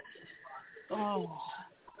and stuff. Oh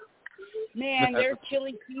man, their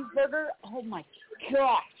chili cheeseburger. Oh my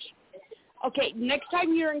gosh. Okay, next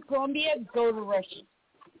time you're in Columbia, go to Rush's.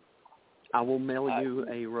 I will mail you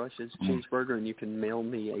a Rush's cheeseburger, and you can mail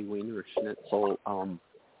me a Wiener Schnitzel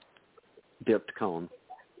dipped cone.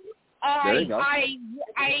 I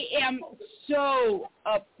am so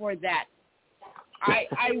up for that.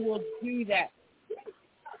 I will do that.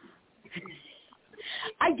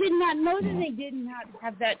 I did not know that they did not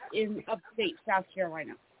have that in upstate South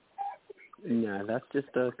Carolina. No, that's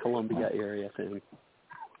just a Columbia area thing.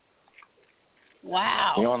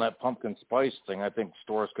 Wow. You know, on that pumpkin spice thing, I think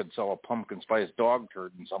stores could sell a pumpkin spice dog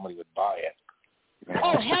turd and somebody would buy it. You know?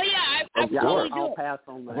 Oh, hell yeah. I'll pass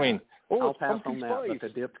on that. I'll pass on that, but the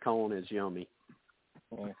dipped cone is yummy.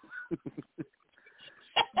 Yeah,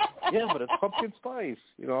 but it's pumpkin spice,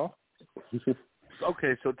 you know.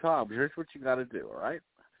 Okay, so Tom, here's what you got to do, all right?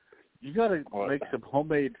 You got to make some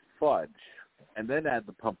homemade fudge and then add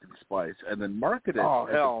the pumpkin spice and then market it as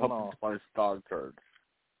the pumpkin spice dog turd.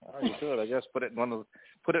 Oh, you could, I guess. Put it in one of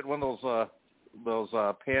those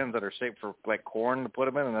pans that are shaped for like corn to put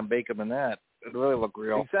them in, and then bake them in that. It'd really look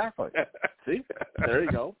real. Exactly. See, there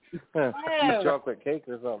you go. Chocolate cake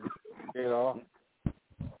or something. You know,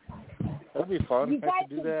 that'd be fun. You guys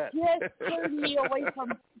do that. Just turned me away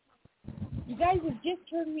from. You guys have just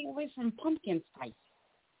turned me away from pumpkin spice.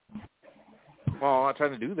 Well, I'm not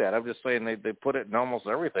trying to do that. I'm just saying they put it in almost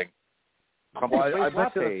everything. Pumpkin spice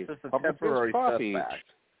lattes, pumpkin spice coffee,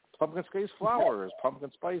 pumpkin spice flowers,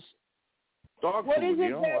 pumpkin spice dog what food. What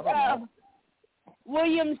is it that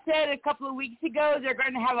William said a couple of weeks ago? They're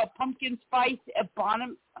going to have a pumpkin spice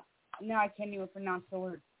bonum. No, I can't even pronounce the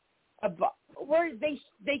word. Where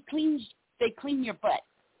they clean your butt.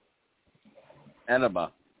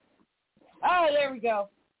 Enema. Oh, there we go.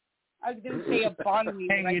 I was going to say a bonum.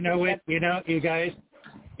 Hey, you know what? You guys.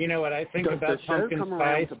 You know what I think about pumpkin spice? Does the show come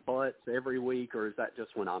around to butts every week, or is that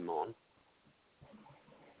just when I'm on?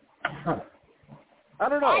 I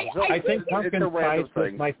don't know. I think pumpkin spice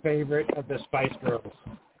was my favorite of the Spice Girls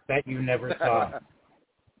that you never saw.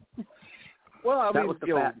 Well, I that mean, was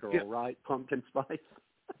the fat girl, right? Pumpkin spice.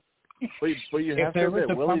 But you have to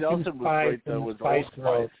admit, Willie Nelson was great. Though, was Spice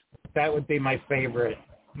Girls. That would be my favorite.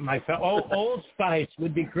 Old Spice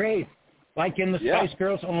would be great. Like in the Spice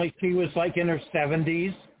Girls, only she was like in her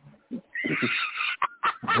 70s.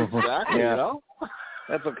 Exactly, you know?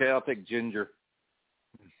 That's okay. I'll take ginger.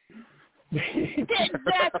 That's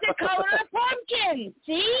the color of pumpkin.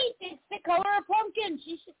 See? It's the color of pumpkin.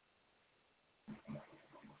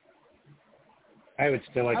 I would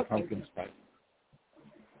still like pumpkin spice.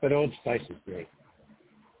 But Old Spice is great.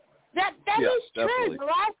 That is true. Definitely. The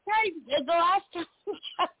last time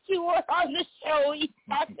you were on the show, we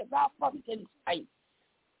talked about pumpkin spice.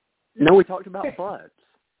 No, we talked about butts.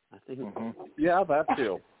 I think. Mm-hmm. Yeah, that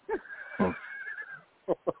too.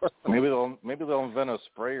 Maybe they'll invent a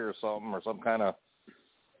spray or something, or some kind of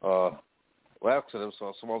laxative,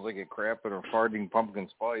 so someone they get crapping or farting pumpkin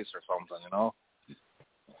spice or something, you know.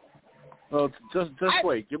 Well, just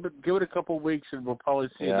wait. Give it a couple of weeks, and we'll probably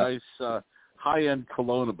see a nice high-end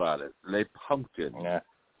cologne about it. Le Pumpkin. Yeah.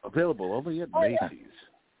 Available only at Macy's.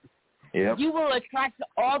 Yeah. You will attract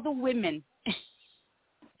all the women.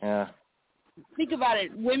 Yeah. think about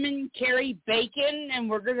it. Women carry bacon, and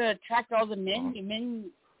we're going to attract all the men. The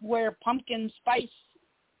men wear pumpkin spice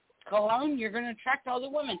cologne. You're going to attract all the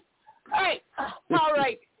women. All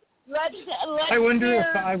right. Let's I wonder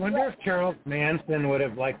if Charles Manson would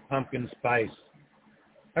have liked pumpkin spice.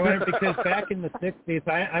 I wonder because back in the 60s,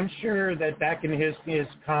 I'm sure that back in his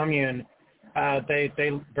commune, they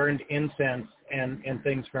burned incense and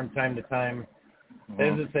things from time to time.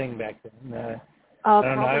 There's a thing back then. I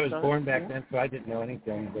don't know. I was born back then, so I didn't know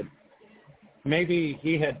anything. But maybe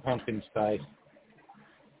he had pumpkin spice.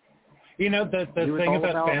 You know the thing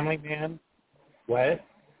about Family Man. What?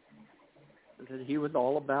 He was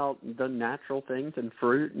all about the natural things and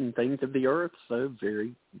fruit and things of the earth. So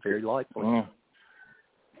very, very likely.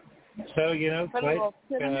 So, you know, that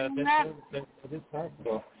is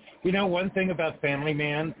possible. You know, one thing about Family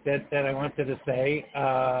Man that I wanted to say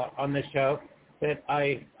on this show that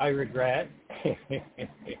I regret.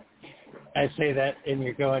 I say that, and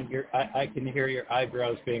you're going. I can hear your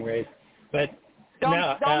eyebrows being raised. But don't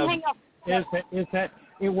hang up. Is that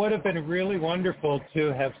it would have been really wonderful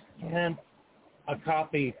to have sent a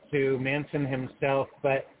copy to Manson himself,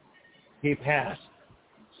 but he passed,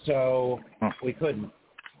 so we couldn't.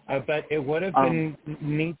 But it would have been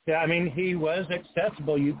neat. I mean, he was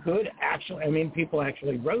accessible. You could actually. I mean, people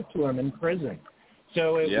actually wrote to him in prison,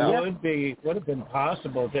 so it would have been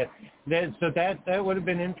possible to. So that would have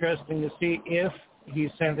been interesting to see if he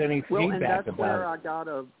sent any feedback about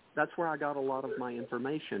it. That's where I got a lot of my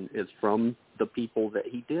information is from the people that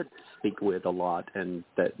he did speak with a lot and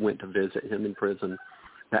that went to visit him in prison,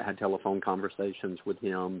 that had telephone conversations with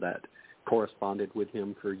him, that corresponded with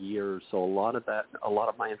him for years. So a lot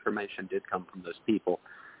of my information did come from those people.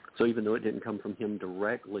 So even though it didn't come from him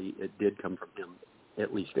directly, it did come from him,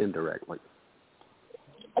 at least indirectly.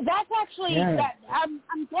 That's actually,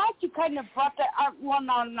 I'm glad you kind of brought that up. Well,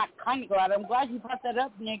 no, I'm not kind of glad. I'm glad you brought that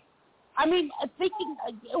up, Nick. I mean, thinking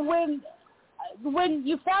when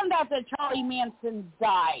you found out that Charlie Manson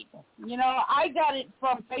died, you know, I got it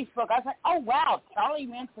from Facebook. I was like, oh, wow, Charlie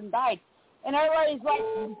Manson died. And everybody's like,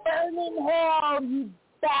 burn in hell, you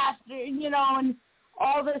bastard, you know, and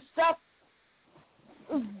all this stuff.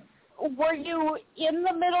 Were you in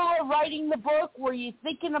the middle of writing the book? Were you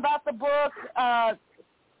thinking about the book?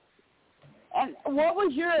 And what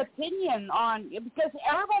was your opinion on, because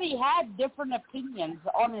everybody had different opinions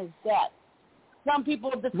on his death. Some people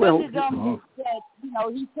defended him, said, you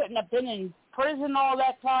know, he couldn't have been in prison all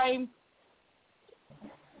that time.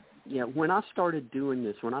 Yeah, when I started doing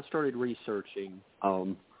this, when I started researching,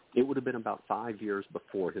 it would have been about 5 years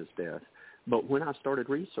before his death. But when I started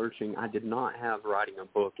researching, I did not have writing a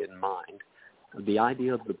book in mind. The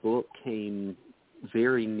idea of the book came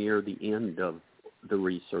very near the end of the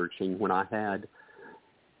researching when I had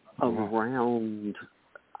around,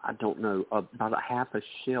 I don't know, about a half a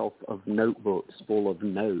shelf of notebooks full of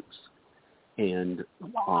notes and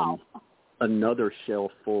another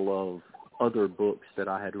shelf full of other books that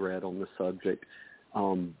I had read on the subject,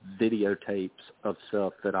 videotapes of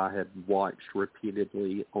stuff that I had watched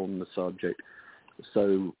repeatedly on the subject.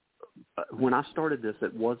 So when I started this,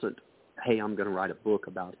 it wasn't, hey, I'm going to write a book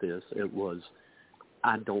about this. It was,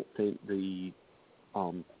 I don't think the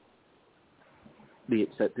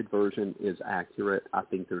accepted version is accurate. I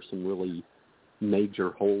think there's some really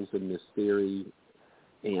major holes in this theory,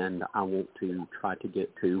 and I want to try to get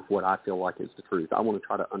to what I feel like is the truth. I want to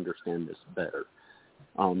try to understand this better.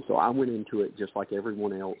 So I went into it just like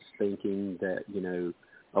everyone else, thinking that, you know,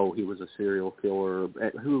 oh, he was a serial killer,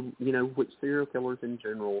 who, you know, which serial killers in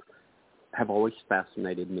general have always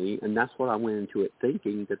fascinated me, and that's what I went into it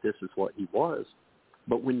thinking, that this is what he was.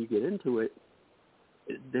 But when you get into it,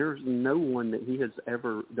 there's no one that he has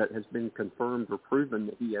ever, that has been confirmed or proven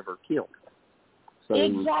that he ever killed. So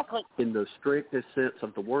exactly. In the strictest sense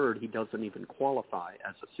of the word, he doesn't even qualify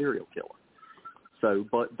as a serial killer. So,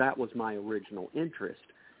 but that was my original interest.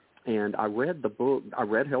 And I read the book, I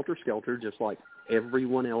read Helter Skelter, just like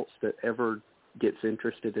everyone else that ever gets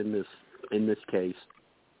interested in this case.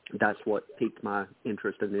 That's what piqued my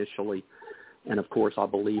interest initially. And, of course, I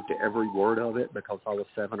believed every word of it because I was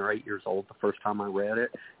 7 or 8 years old the first time I read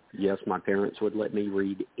it. Yes, my parents would let me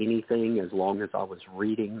read anything as long as I was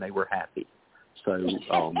reading. They were happy. So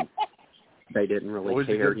they didn't really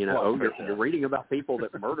care, you know, you're reading about people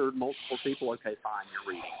that murdered multiple people. Okay, fine,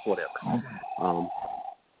 you're reading, whatever.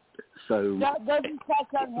 So that doesn't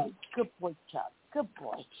catch on. Good boy, Chuck. Good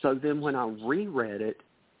boy. So then when I reread it,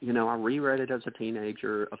 you know, I reread it as a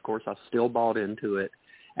teenager. Of course, I still bought into it.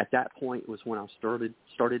 At that point was when I started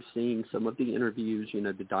seeing some of the interviews, you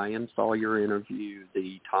know, the Diane Sawyer interview,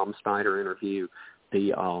 the Tom Snyder interview,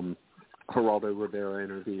 the Geraldo Rivera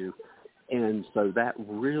interview. And so that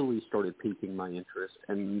really started piquing my interest.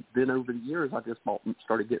 And then over the years, I just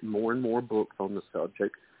started getting more and more books on the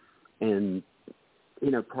subject. And,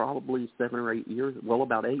 probably 7 or 8 years, well,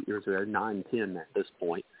 about 8 years ago, 9, 10 at this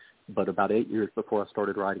point, but about 8 years before I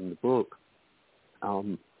started writing the book,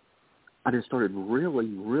 I just started really,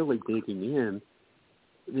 really digging in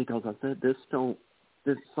because I said, there's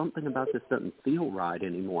something about this doesn't feel right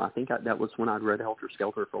anymore. I think that was when I'd read Helter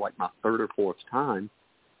Skelter for like my 3rd or 4th time.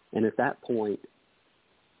 And at that point,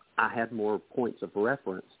 I had more points of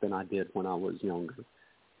reference than I did when I was younger.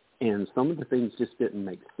 And some of the things just didn't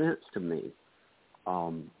make sense to me.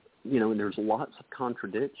 And there's lots of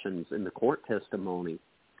contradictions in the court testimony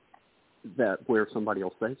that where somebody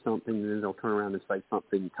will say something and then they'll turn around and say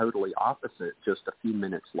something totally opposite just a few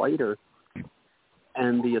minutes later.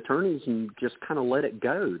 And the attorneys just kind of let it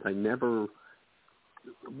go. They never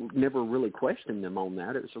really questioned them on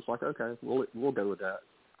that. It was just like, okay, we'll go with that.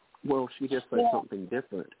 Well, she just said something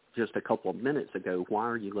different just a couple of minutes ago. Why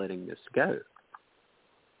are you letting this go?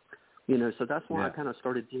 So that's why I kind of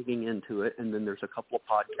started digging into it. And then there's a couple of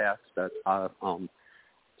podcasts that I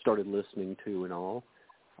started listening to and all.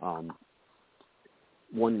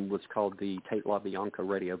 One was called the Tate LaBianca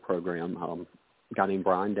radio program. A guy named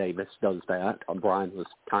Brian Davis does that. Brian was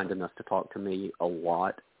kind enough to talk to me a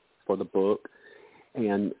lot for the book.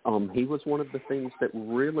 And he was one of the things that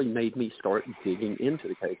really made me start digging into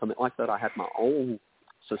the case. I mean, like that, I had my own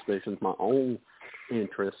suspicions, my own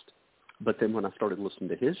interest. But then when I started listening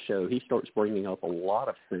to his show, he starts bringing up a lot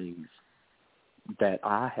of things that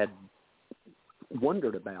I had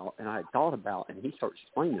wondered about and I had thought about, and he starts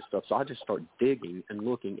explaining this stuff. So I just start digging and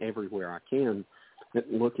looking everywhere I can,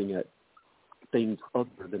 looking at things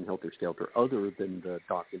other than Helter Skelter, other than the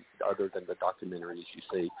documentaries you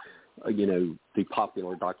see, the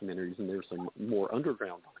popular documentaries, and there's some more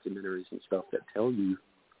underground documentaries and stuff that tell you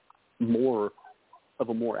more of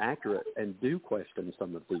a more accurate and do question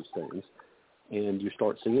some of these things. And you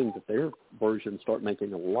start seeing that their versions start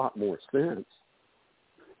making a lot more sense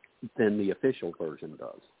than the official version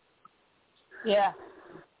does. Yeah.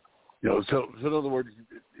 So in other words,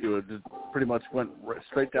 you just pretty much went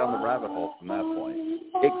straight down the rabbit hole from that point.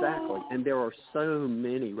 Exactly. And there are so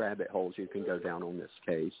many rabbit holes you can go down on this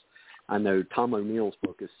case. I know Tom O'Neill's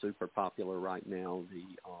book is super popular right now,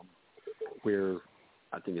 where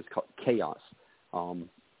I think it's called Chaos,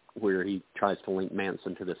 where he tries to link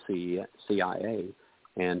Manson to the CIA.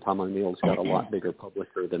 And Tom O'Neill's got a lot bigger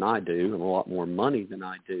publisher than I do and a lot more money than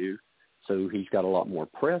I do. So he's got a lot more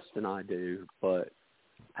press than I do. But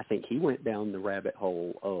I think he went down the rabbit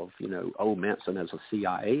hole of, Manson as a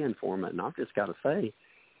CIA informant. And I've just got to say,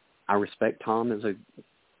 I respect Tom as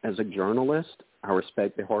a journalist. I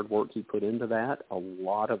respect the hard work he put into that. A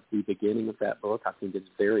lot of the beginning of that book, I think, is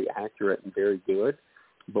very accurate and very good.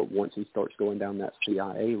 But once he starts going down that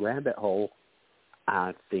CIA rabbit hole,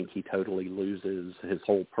 I think he totally loses his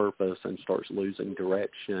whole purpose and starts losing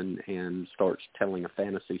direction and starts telling a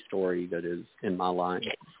fantasy story that is, in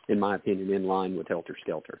my opinion, in line with Helter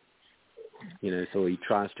Skelter. So he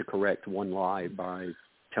tries to correct one lie by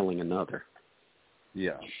telling another.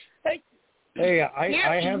 Yeah. Hey,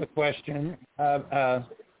 I have a question. I've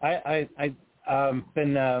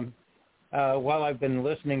been while I've been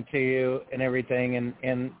listening to you and everything,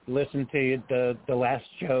 and listened to you the last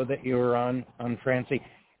show that you were on Francie,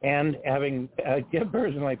 and having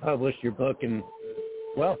personally published your book and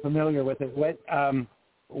familiar with it, what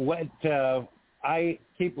I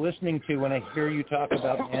keep listening to when I hear you talk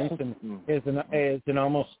about Manson is an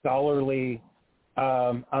almost scholarly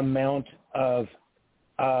amount of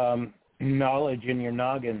knowledge in your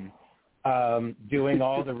noggin, doing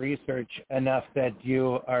all the research enough that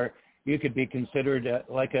you could be considered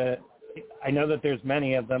I know that there's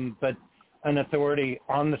many of them, but an authority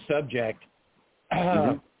on the subject.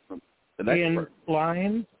 In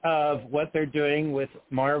lines of what they're doing with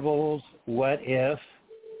Marvel's What If,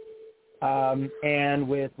 and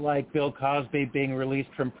with Bill Cosby being released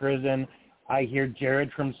from prison. I hear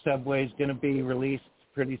Jared from Subway is going to be released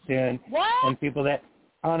pretty soon. What? And people that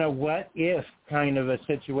on a what if kind of a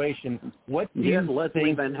situation, what do you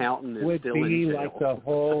think Van Houten is would still be in jail. like the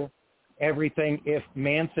whole everything if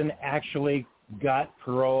Manson actually got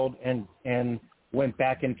paroled and went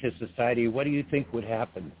back into society? What do you think would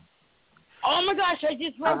happen? Oh my gosh, I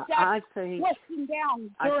just wrote that question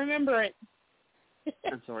down to remember it.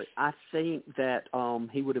 I'm sorry. I think that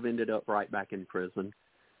he would have ended up right back in prison.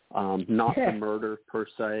 Not for murder per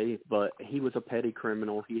se, but he was a petty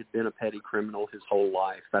criminal. He had been a petty criminal his whole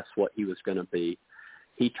life. That's what he was going to be.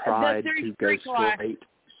 He tried to go straight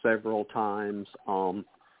several times.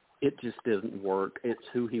 It just didn't work. It's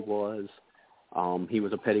who he was. He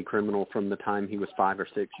was a petty criminal from the time he was 5 or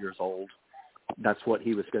 6 years old. That's what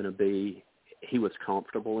he was going to be. He was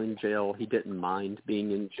comfortable in jail. He didn't mind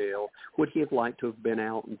being in jail. Would he have liked to have been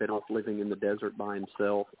out and been off living in the desert by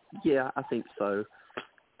himself? Yeah, I think so.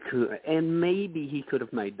 And maybe he could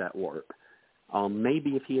have made that work.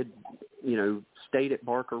 Maybe if he had, stayed at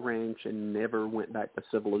Barker Ranch and never went back to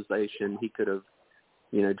civilization, he could have,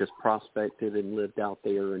 just prospected and lived out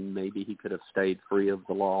there, and maybe he could have stayed free of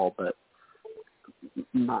the law. But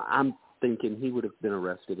I'm thinking he would have been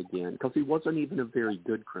arrested again because he wasn't even a very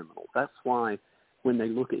good criminal. That's why when they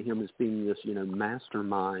look at him as being this,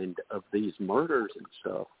 mastermind of these murders and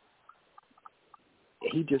stuff,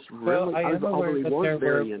 he just really, although he was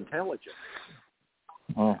very intelligent.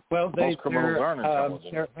 Well,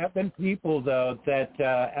 there have been people though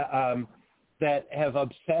that have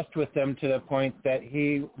obsessed with them to the point that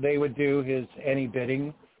they would do his any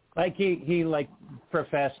bidding. Like he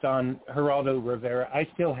professed on Geraldo Rivera. I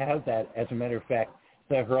still have that, as a matter of fact,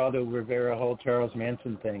 the Geraldo Rivera whole Charles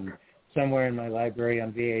Manson thing somewhere in my library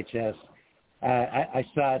on VHS. I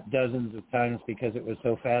saw it dozens of times because it was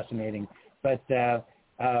so fascinating. But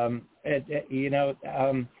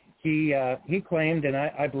he claimed, and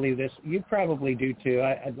I believe this, you probably do too,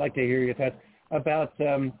 I'd like to hear your thoughts, about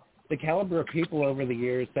the caliber of people over the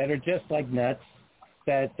years that are just like nuts,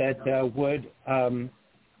 that would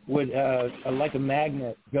like a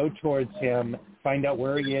magnet, go towards him, find out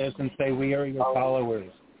where he is, and say, we are your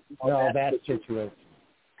followers, and all that situation.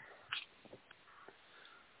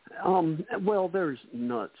 Well, there's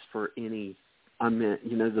nuts for any. I mean,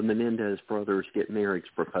 the Menendez brothers get marriage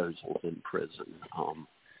proposals in prison.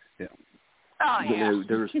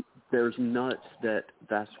 There's nuts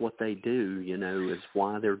that's what they do, is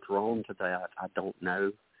why they're drawn to that. I don't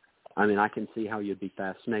know. I mean, I can see how you'd be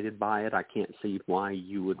fascinated by it. I can't see why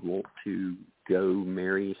you would want to go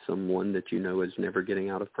marry someone that is never getting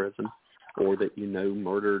out of prison or that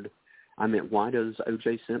murdered. I mean, why does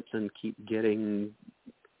O.J. Simpson keep getting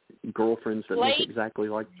girlfriends that look exactly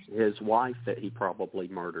like his wife that he probably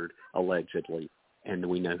murdered, allegedly? And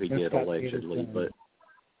we know he did allegedly, but,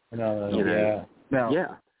 yeah.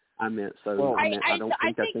 I mean, so I don't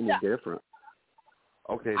think that's any different.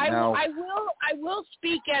 Okay, now I will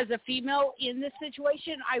speak as a female in this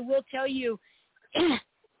situation. I will tell you,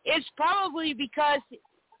 it's probably because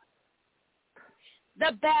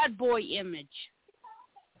the bad boy image.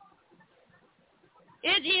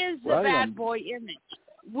 It is the bad boy image.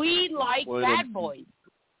 We like bad boys.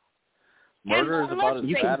 Murder is about as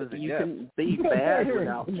bad as it gets. You can be bad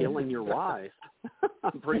without killing your wife.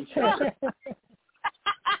 I'm pretty sure.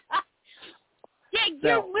 Yeah,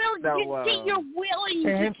 you're willing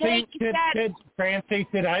to take that. Francie,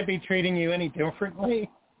 should I be treating you any differently?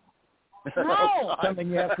 No. Something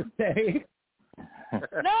you have to say?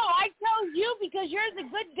 No, I tell you because you're the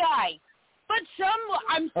good guy. But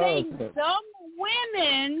I'm saying some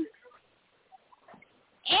women,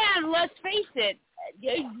 and let's face it,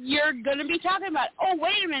 you're going to be talking about, oh,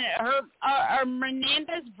 wait a minute, her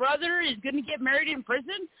Menendez brother is going to get married in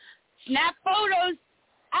prison? Snap photos.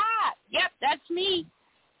 Ah, yep, that's me.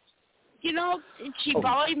 She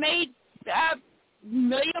probably made $1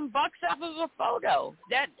 million off of a photo.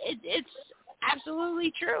 It's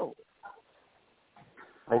absolutely true.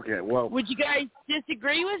 Okay, well, would you guys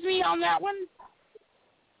disagree with me on that one?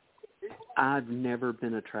 I've never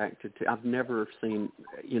been attracted to. I've never seen.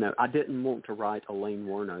 I didn't want to write Elaine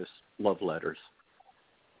Wuornos love letters.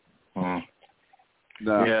 No.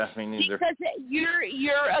 Yeah, me neither. Because you're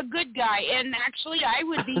a good guy, and actually, I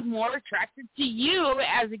would be more attracted to you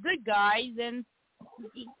as a good guy than.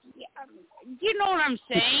 You know what I'm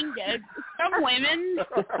saying? Some women,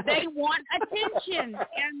 they want attention,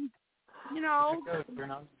 and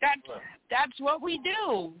that's what we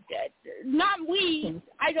do. Not we.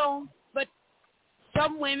 I don't, but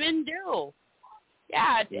some women do.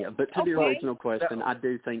 Yeah, but to the original question, I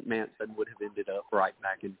do think Manson would have ended up right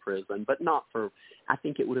back in prison, but not for, I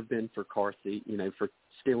think it would have been for car thief, for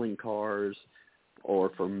stealing cars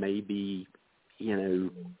or for maybe,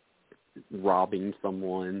 robbing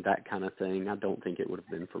someone, that kind of thing. I don't think it would have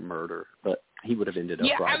been for murder, but he would have ended up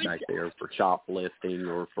back there for shoplifting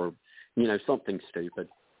or for, something stupid.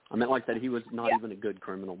 I meant like that he was not even a good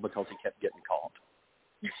criminal because he kept getting caught.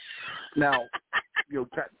 Now, kind of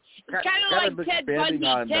like Ted Bundy.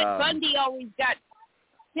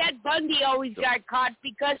 Ted Bundy always got caught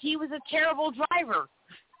because he was a terrible driver.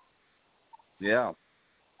 Yeah.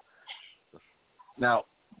 Now,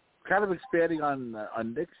 kind of expanding on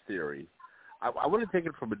Nick's theory, I want to take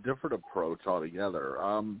it from a different approach altogether.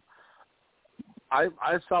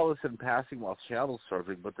 I saw this in passing while channel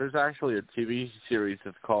surfing, but there's actually a TV series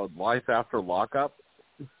that's called Life After Lockup,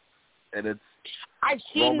 and it's I've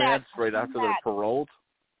seen romance that. right after they're paroled.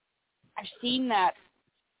 I've seen that.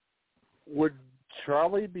 Would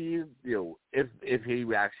Charlie be, if he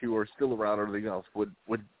actually were still around or anything else, would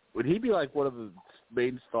he be like one of the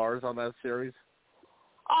main stars on that series?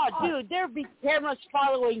 Oh, dude, there'd be cameras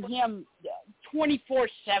following him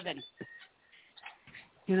 24/7.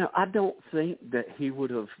 I don't think that he would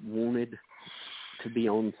have wanted to be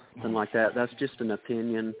on something like that. That's just an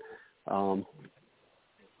opinion. I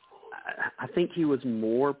think he was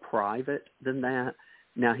more private than that.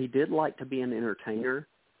 Now, he did like to be an entertainer,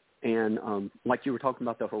 and like you were talking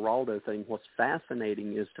about the Geraldo thing, what's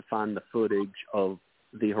fascinating is to find the footage of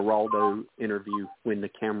the Geraldo interview when the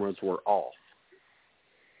cameras were off.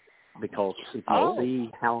 Because if you see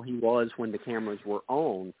how he was when the cameras were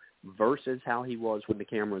on versus how he was when the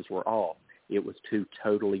cameras were off, it was two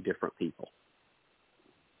totally different people.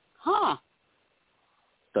 Huh.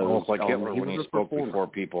 So almost like Hitler when he spoke performer. before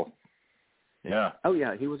people. Yeah. Oh,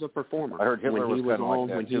 yeah, he was a performer. I heard Hitler when he was on, like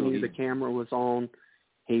that when too. he knew the camera was on,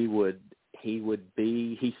 he would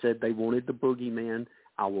be, he said they wanted the boogeyman,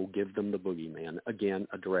 I will give them the boogeyman. Again,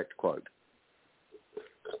 a direct quote.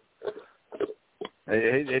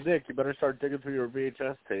 Hey, Nick, you better start digging through your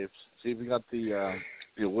VHS tapes. See if you got the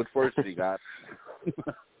which version you got.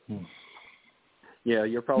 Yeah,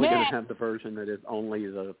 you're probably going to have the version that is only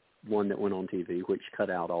the one that went on TV, which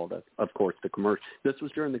cut out all the, of course, the commercial. This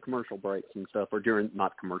was during the commercial breaks and stuff, or during,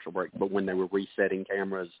 not commercial breaks, but when they were resetting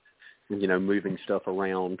cameras, moving stuff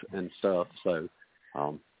around and stuff. So,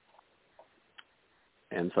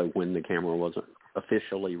 and so when the camera wasn't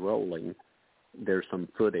officially rolling, there's some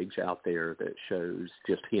footage out there that shows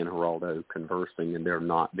just he and Geraldo conversing, and they're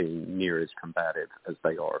not being near as combative as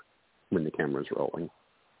they are when the camera's rolling.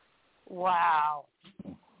 Wow.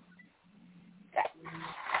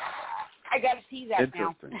 I got to see that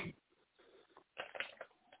now.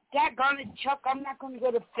 Daggone it, Chuck, I'm not going to go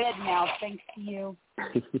to bed now, thanks to you.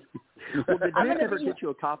 Well, did Nick ever get you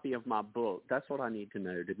a copy of my book? That's what I need to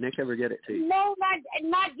know. Did Nick ever get it to you? No,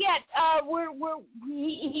 not yet.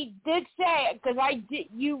 He did say, because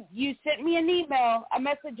you sent me an email, a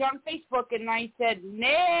message on Facebook, and I said,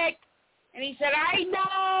 Nick, and he said, I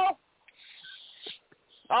know.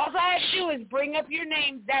 All I have to do is bring up your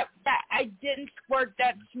name. That I didn't squirt.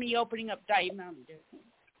 That's me opening up Diet Mountain Dew.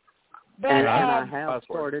 But, and I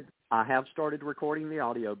have started recording the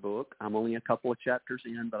audio book. I'm only a couple of chapters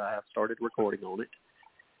in, but I have started recording on it.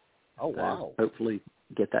 Oh, wow. Hopefully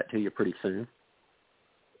get that to you pretty soon.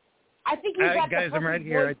 I think you got guys, I'm right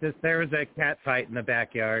here. There was a cat fight in the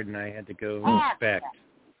backyard, and I had to go inspect.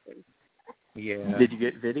 Yeah. Did you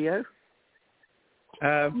get video?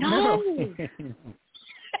 No.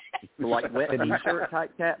 Like wet T-shirt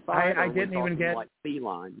type cat fight? I didn't even get like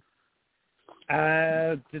feline.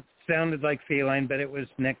 It sounded like feline, but it was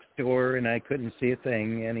next door, and I couldn't see a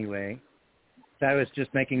thing anyway. So I was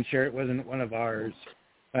just making sure it wasn't one of ours.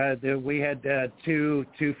 We had two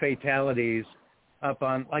fatalities up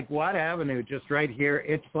on like Watt Avenue, just right here.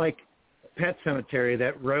 It's like Pet Cemetery,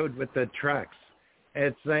 that road with the trucks.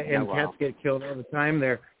 It's and cats get killed all the time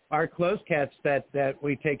there. Our closed cats that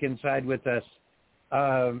we take inside with us,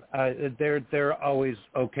 they're always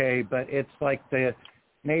okay, but it's like the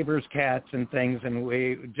neighbors' cats and things, and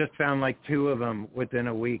we just found like 2 of them within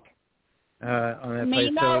a week on that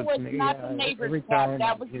place. So was not the neighbor's cat.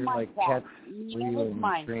 That was my cat. It was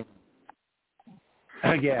mine.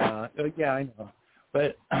 Yeah, I know.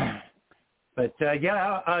 But I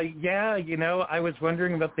was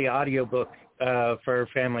wondering about the audiobook for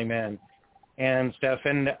Family Man and stuff,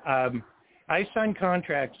 and I signed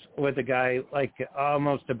contracts with a guy like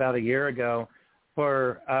almost about a year ago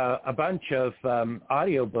for a bunch of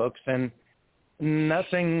audiobooks, and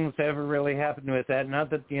nothing's ever really happened with that. Not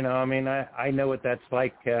that, I know what that's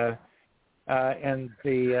like. And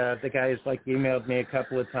the guy's like emailed me a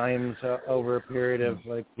couple of times over a period of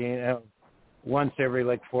once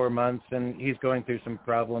every 4 months, and he's going through some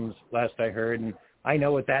problems last I heard, and I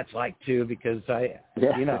know what that's like too, because I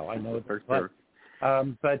know what it's like.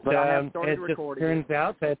 But it just turns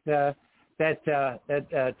out that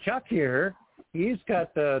Chuck here, he's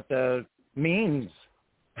got the means.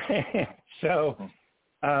 So,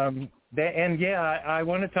 I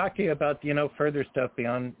want to talk to you about, further stuff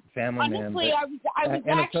beyond Family Man. Honestly, I was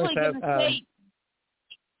actually going to say,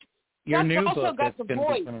 your new also book got the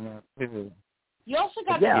voice. Too. You also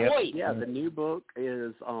got the voice. Yeah, the new book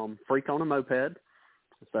is Freak on a Moped.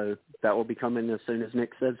 So that will be coming as soon as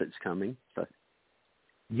Nick says it's coming. So.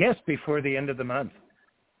 Yes, before the end of the month.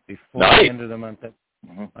 That's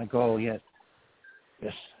my goal, yes.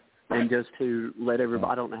 Yes. And just to let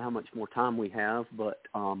everybody, I don't know how much more time we have, but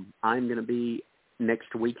I'm going to be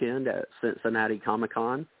next weekend at Cincinnati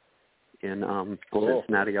Comic-Con in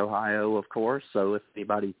Cincinnati, Ohio, of course. So if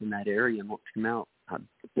anybody's in that area and wants to come out, I'd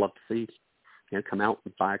love to see you. Come out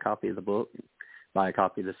and buy a copy of the book, buy a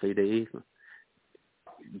copy of the CD,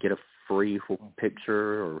 get a free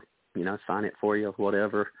picture or, sign it for you,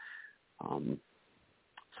 whatever.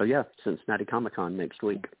 So, yeah, Cincinnati Comic-Con next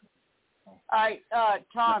week. All right,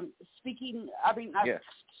 Tom,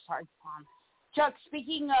 sorry, Tom. Chuck,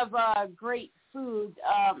 speaking of great food,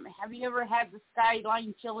 have you ever had the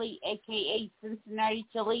Skyline chili, a.k.a. Cincinnati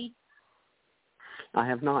chili? I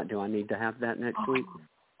have not. Do I need to have that next week?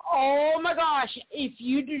 Oh, my gosh. If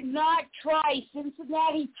you do not try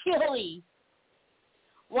Cincinnati chili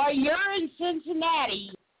while you're in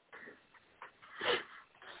Cincinnati,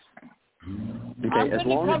 okay, as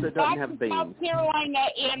long as it doesn't have beans. South Carolina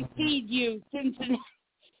and feed you Cincinnati.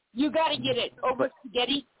 You got to get it over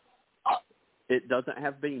spaghetti. It doesn't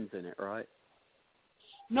have beans in it, right?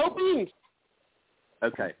 No beans.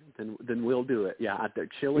 Okay, then we'll do it. Yeah,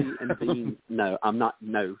 chili and beans. No,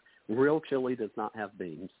 real chili does not have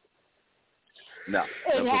beans. No.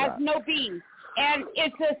 It has no beans. And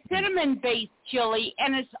it's a cinnamon-based chili,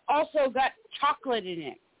 and it's also got chocolate in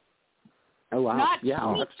it. Oh, wow. Not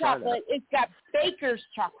sweet chocolate. It's got baker's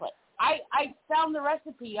chocolate. I found the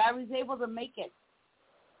recipe. I was able to make it.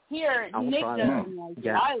 Here, Nick doesn't like it.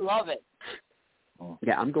 I love it.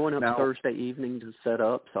 Yeah, I'm going up Thursday evening to set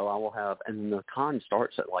up, so I will have, and the con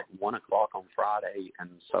starts at like 1 o'clock on Friday, and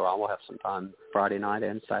so I will have some time Friday night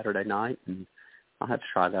and Saturday night, and I'll have to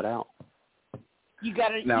try that out. You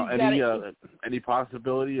got it. Now, any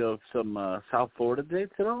possibility of some South Florida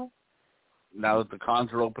dates at all? Now that the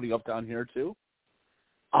cons are opening up down here too?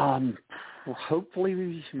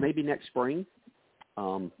 Hopefully, maybe next spring.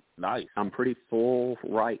 Nice. I'm pretty full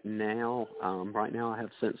right now. Right now, I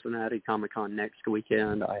have Cincinnati Comic-Con next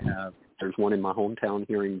weekend. There's one in my hometown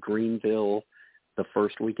here in Greenville the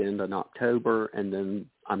first weekend in October, and then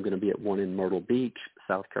I'm going to be at one in Myrtle Beach,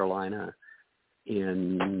 South Carolina,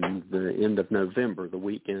 in the end of November, the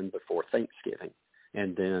weekend before Thanksgiving.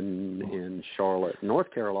 And then in Charlotte,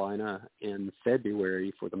 North Carolina in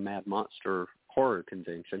February for the Mad Munster Horror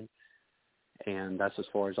Convention. And that's as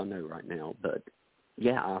far as I know right now. But,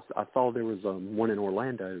 yeah, I saw there was one in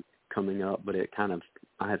Orlando coming up, but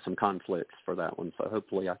I had some conflicts for that one. So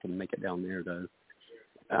hopefully I can make it down there, though.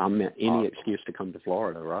 Any excuse to come to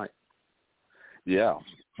Florida, right? Yeah.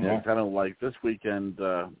 Kind of like this weekend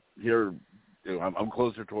here. I'm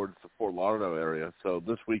closer towards the Fort Lauderdale area, so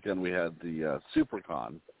this weekend we had the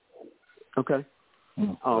SuperCon. Okay.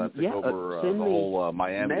 Send the whole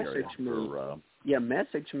Miami area.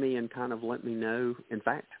 Message me and kind of let me know. In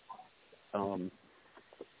fact, I'm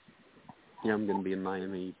going to be in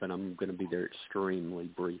Miami, but I'm going to be there extremely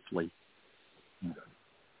briefly.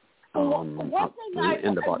 One thing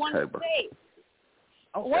end of October.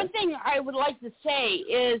 One thing I would like to say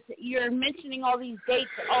is you're mentioning all these dates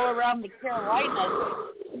all around the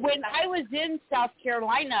Carolinas. When I was in South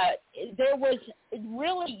Carolina, there was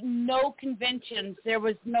really no conventions. There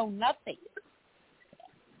was no nothing.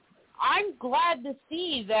 I'm glad to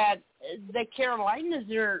see that the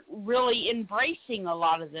Carolinas are really embracing a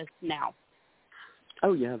lot of this now.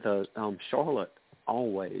 Oh, yeah, the Charlotte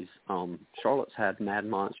always. Charlotte's had Mad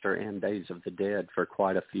Monster and Days of the Dead for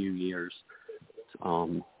quite a few years.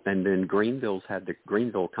 And then Greenville's had the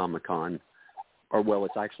Greenville Comic-Con,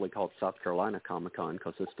 it's actually called South Carolina Comic-Con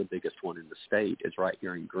because it's the biggest one in the state. It's right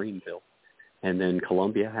here in Greenville. And then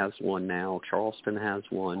Columbia has one now. Charleston has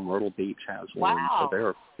one. Myrtle Beach has one. Wow.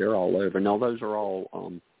 So they're all over. Now, those are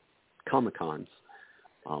all Comic-Cons.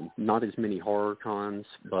 Not as many horror cons,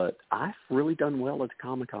 but I've really done well at the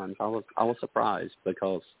Comic-Cons. I was surprised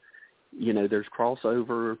because there's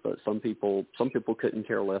crossover, but some people couldn't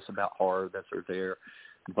care less about horror that are there.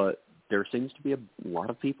 But there seems to be a lot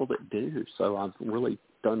of people that do, so I've really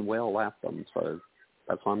done well at them. So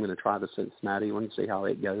that's why I'm going to try the Cincinnati one, see how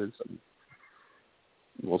it goes. And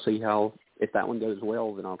we'll see if that one goes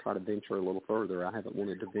well, then I'll try to venture a little further. I haven't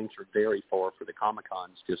wanted to venture very far for the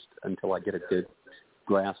Comic-Cons just until I get a good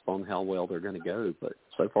grasp on how well they're going to go. But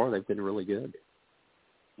so far, they've been really good.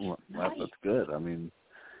 Well, that's good. I mean,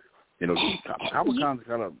 Comic-Con's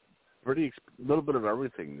got a little bit of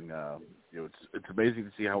everything. It's amazing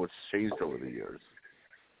to see how it's changed over the years.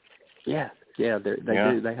 Yeah, they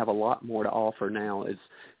do. They have a lot more to offer now.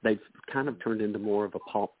 They've kind of turned into more of a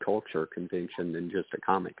pop culture convention than just a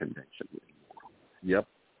comic convention. Yep.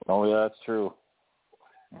 Oh, yeah, that's true.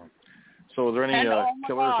 So are there any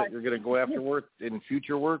killers that you're going to go after in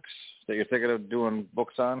future works that you're thinking of doing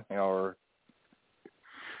books on?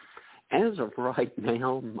 As of right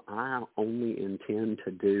now, I only intend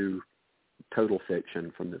to do total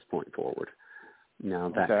fiction from this point forward. Now,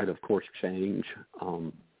 that could, of course, change.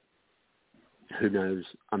 Who knows?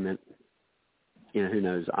 I mean, who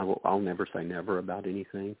knows? I'll never say never about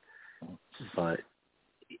anything. But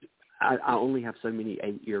I only have so many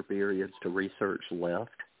 8-year periods to research left.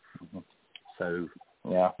 So,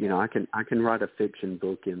 I can write a fiction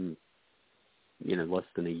book in, less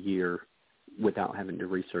than a year without having to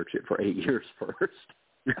research it for 8 years first.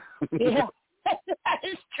 Yeah, that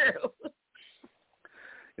is true.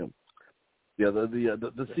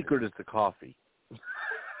 The secret is the coffee.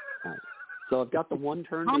 Right. So I've got the one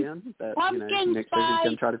turned in that Nick says he's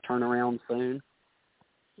going to try to turn around soon.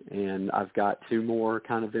 And I've got 2 more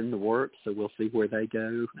kind of in the works, so we'll see where they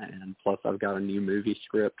go. And plus I've got a new movie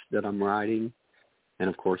script that I'm writing and,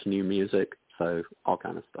 of course, new music, so all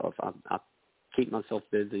kind of stuff. I keep myself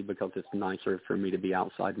busy because it's nicer for me to be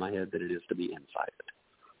outside my head than it is to be inside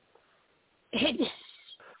it.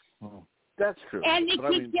 That's true. And it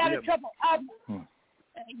keeps you out of trouble.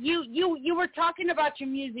 You were talking about your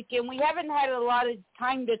music, and we haven't had a lot of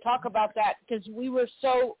time to talk about that because we were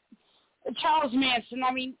so Charles Manson.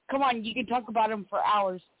 I mean, come on, you can talk about him for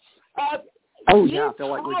hours. I feel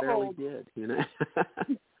like we barely did.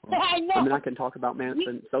 I know. I mean, I can talk about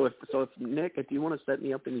Manson. So if Nick, if you want to set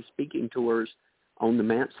me up any speaking tours on the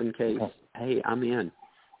Manson case, hey, I'm in.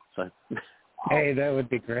 So. Hey, that would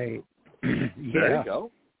be great. There you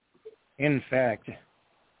go. In fact,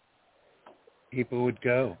 people would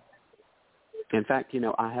go. In fact,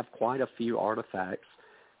 I have quite a few artifacts,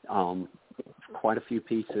 quite a few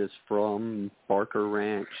pieces from Barker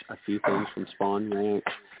Ranch, a few things from Spawn Ranch,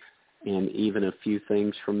 and even a few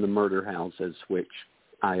things from the murder houses, which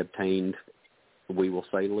I obtained, we will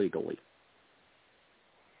say, legally.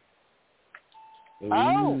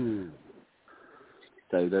 Oh.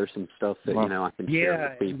 So there's some stuff that I can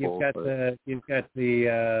share with people. You've got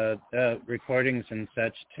the recordings and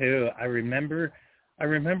such too. I remember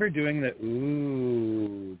doing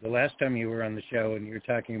the last time you were on the show and you were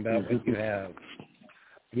talking about what you have.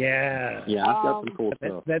 Yeah. Yeah, I've got some cool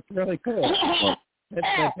stuff. That's really cool.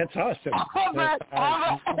 That's awesome.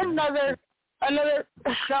 Another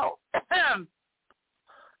show.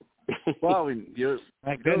 Well, I mean,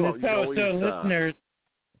 my goodness. So listeners.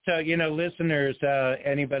 So, listeners,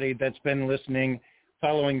 anybody that's been listening,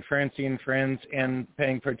 following Francie and Friends, and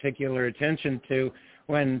paying particular attention to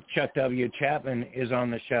when Chuck W. Chapman is on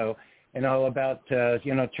the show, and all about,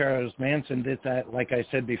 Charles Manson did that, like I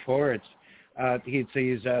said before, he's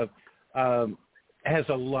has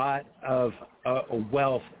a lot of a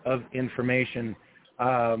wealth of information,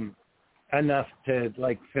 enough to,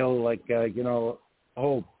 fill, a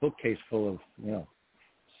whole bookcase full of,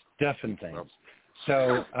 stuff and things.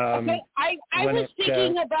 So I was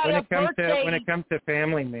thinking about a birthday. When it comes to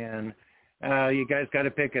Family Man, you guys got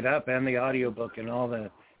to pick it up, and the audiobook and all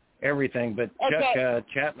the everything. But Chuck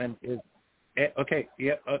Chapman is okay.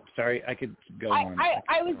 Yeah. Oh, sorry, I could go on.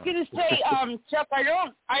 I was gonna say, Chuck, I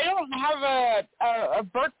don't have a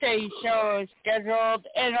birthday show scheduled,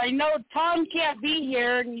 and I know Tom can't be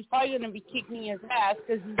here, and he's probably gonna be kicking his ass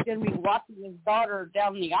because he's gonna be walking his daughter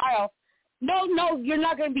down the aisle. No, you're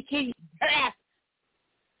not gonna be kicking your ass.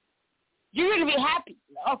 You're going to be happy.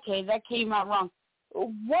 Okay, that came out wrong.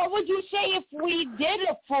 What would you say if we did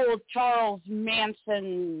a full Charles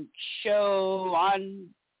Manson show on,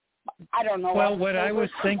 I don't know. Well, what I was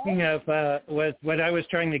thinking of was what I was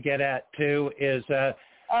trying to get at, too, is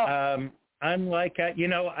unlike,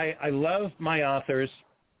 I love my authors.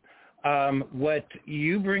 What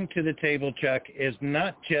you bring to the table, Chuck, is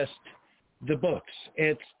not just the books.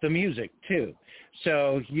 It's the music, too.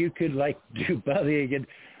 So you could, do both. You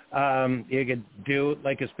could do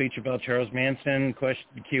a speech about Charles Manson,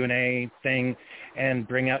 Q&A thing, and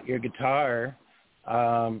bring out your guitar,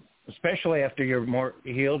 especially after you're more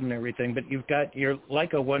healed and everything. But you're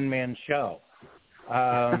like a one-man show,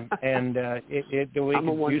 and we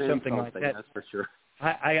can do something like that. That's for sure.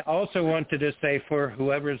 I also wanted to say, for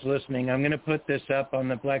whoever's listening, I'm going to put this up on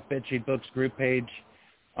the Black Bitchy Books group page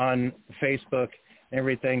on Facebook and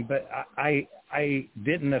everything, but I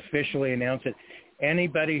didn't officially announce it.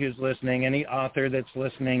 Anybody who's listening, any author that's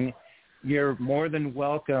listening, you're more than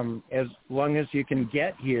welcome, as long as you can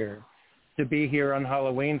get here, to be here on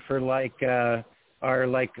Halloween for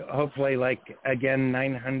hopefully again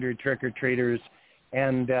 900 trick-or-treaters,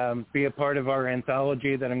 and be a part of our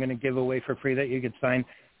anthology that I'm going to give away for free that you could sign.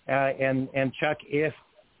 And Chuck, if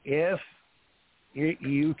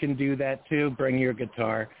you can do that too, bring your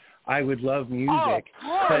guitar. I would love music.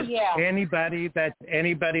 But anybody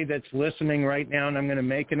that's listening right now, and I'm going to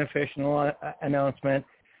make an official announcement,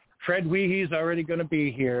 Fred Weehe's already going to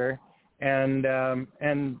be here, and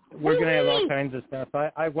we're going to have all kinds of stuff.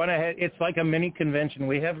 I want to. It's like a mini convention.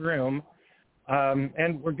 We have room,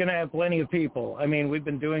 and we're going to have plenty of people. I mean, we've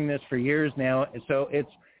been doing this for years now, so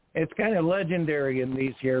it's kind of legendary in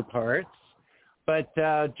these here parts. But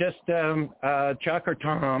just Chuck or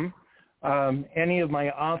Tom, any of my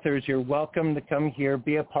authors, you're welcome to come here,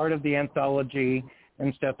 be a part of the anthology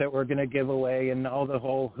and stuff that we're going to give away and all the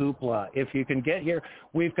whole hoopla. If you can get here,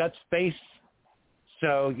 we've got space,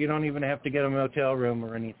 so you don't even have to get a motel room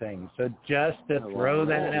or anything. So just to throw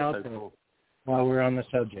that out there while we're on the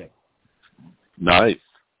subject. Nice.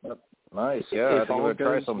 Nice, yeah. If all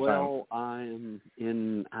goes well, I'm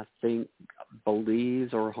in, I think, Belize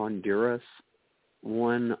or Honduras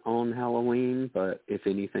one on Halloween, but if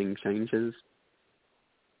anything changes,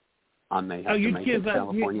 I may have to make it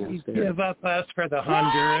California instead. You give up us for the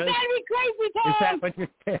Honduras? That'd be crazy, Tom. Is that what you're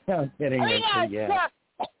saying? I'm kidding. Yeah.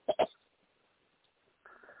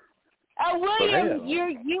 William,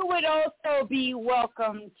 you would also be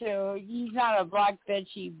welcome to. He's not a Black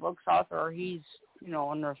Bedsheet books author. He's,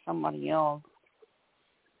 under somebody else.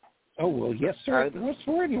 Oh, well, yes, sir.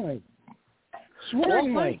 Certainly.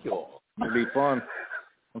 It'd be fun.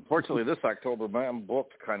 Unfortunately, this October, man, I'm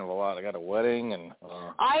booked kind of a lot. I got a wedding and.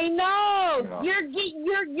 I know.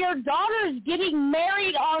 Your daughter's getting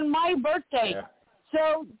married on my birthday. Yeah.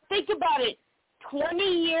 So think about it. 20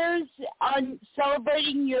 years on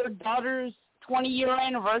celebrating your daughter's 20-year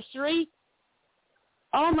anniversary.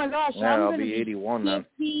 Oh my gosh! Yeah, I'm I'll gonna be 81 then.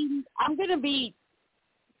 I'm gonna be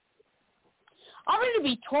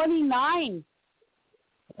 29.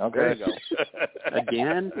 Okay. There you go.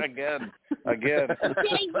 Again.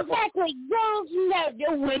 Exactly. Girls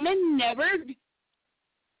never, women never.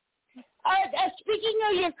 Speaking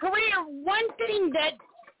of your career, one thing that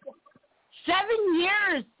 7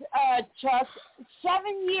 years, Chuck,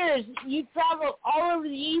 7 years you traveled all over the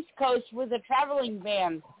East Coast with a traveling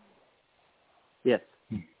band. Yes.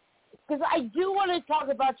 Because I do want to talk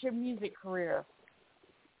about your music career.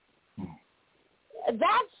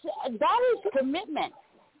 That is commitment.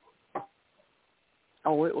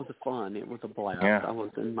 Oh, it was fun. It was a blast. Yeah. I was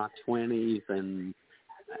in my 20s, and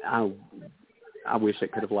I wish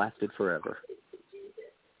it could have lasted forever.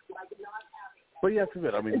 But you have to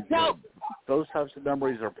admit, I mean, those types of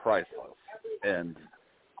memories are priceless, and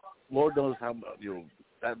Lord knows how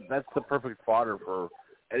that's the perfect fodder for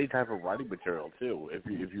any type of writing material too.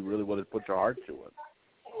 If you really want to put your heart to it.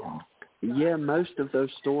 Yeah, most of those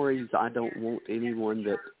stories I don't want anyone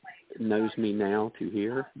that knows me now to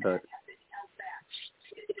hear, but.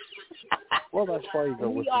 Well, that's why you go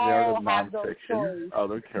with the narrative nonfiction,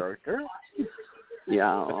 other character.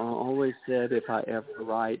 Yeah, I always said if I ever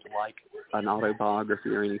write like an autobiography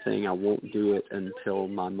or anything, I won't do it until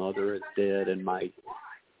my mother is dead and my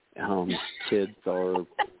kids are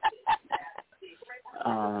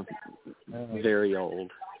very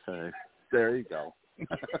old. So there you go.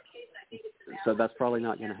 So that's probably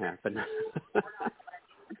not going to happen.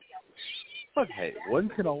 But hey, one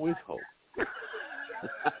can always hope.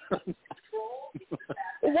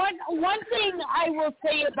 One thing I will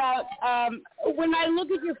say about when I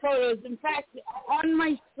look at your photos, in fact, on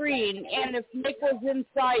my screen, and if Nick was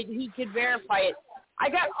inside, he could verify it. I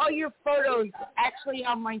got all your photos actually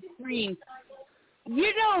on my screen.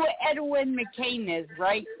 You know what Edwin McCain is,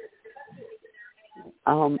 right?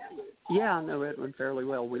 Yeah, I know Edwin fairly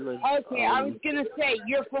well. We live. Okay, I was gonna say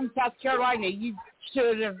you're from South Carolina. You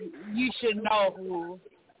should know who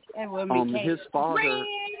Edwin McCain.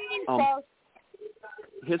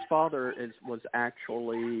 His father was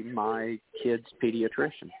actually my kid's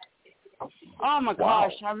pediatrician. Oh my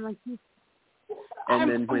gosh! And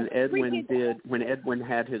then when Edwin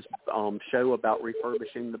had his show about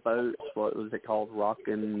refurbishing the boats, what was it called?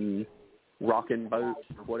 Rockin' Boats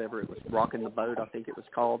or whatever it was, Rockin' the Boat, I think it was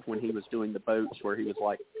called, when he was doing the boats where he was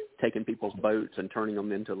like taking people's boats and turning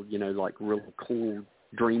them into, like really cool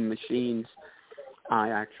dream machines. I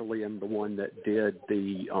actually am the one that did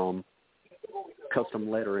the custom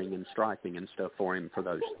lettering and striping and stuff for him for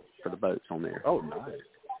the boats on there. Oh, nice.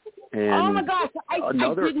 And oh my gosh! I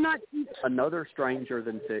did not. Another stranger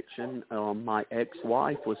than fiction. My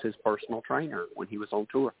ex-wife was his personal trainer when he was on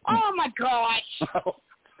tour. Oh my gosh!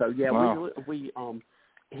 So yeah, wow.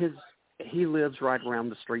 he lives right around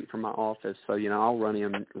the street from my office. So I'll run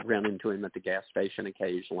into him at the gas station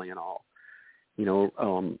occasionally, and all.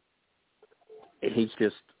 He's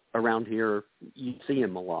just around here. You see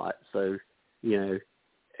him a lot, so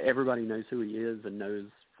everybody knows who he is and knows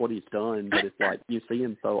what he's done, but it's like you see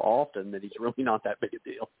him so often that he's really not that big a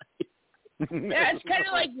deal. Yeah, it's kind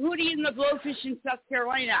of like Hootie and the Blowfish in South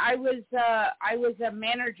Carolina. I was a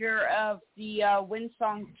manager of the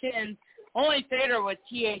Windsong 10 only theater with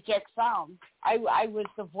THX sound. I was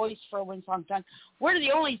the voice for Windsong 10. We're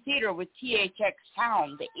the only theater with THX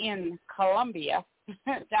sound in Columbia.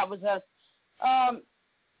 That was us.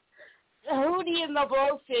 Hootie and the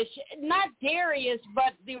Blowfish, not Darius,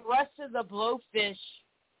 but the rest of the Blowfish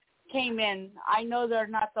came in. I know they're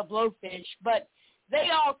not the Blowfish, but they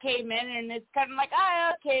all came in, and it's kind of like,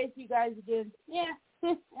 okay, if you guys did. Yeah.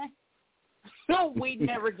 No, we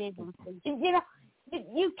never gave them things. You know,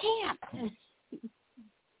 you can't.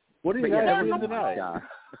 What do you guys have tonight?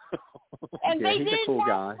 And they didn't cool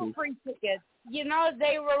have free tickets. You know,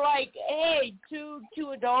 they were like, hey,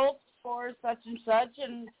 two adults for such and such,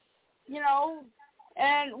 and, you know,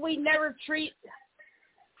 and we never treat.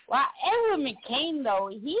 Well, Edwin McCain, though,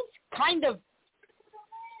 he's kind of.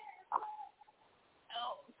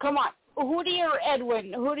 Come on, Hootie or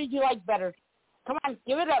Edwin? Who did you like better? Come on,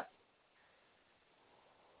 give it up.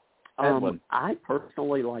 I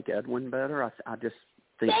personally like Edwin better. I just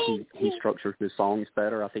think he structures his songs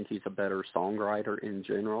better. I think he's a better songwriter in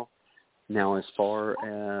general. Now, as far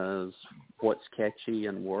as what's catchy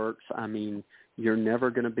and works, I mean, you're never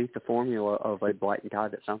going to beat the formula of a black guy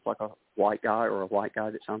that sounds like a white guy or a white guy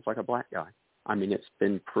that sounds like a black guy. I mean, it's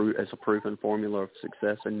been as a proven formula of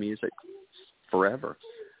success in music forever.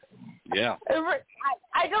 Yeah.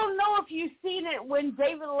 I don't know if you've seen it when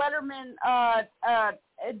David Letterman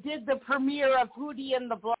did the premiere of Hootie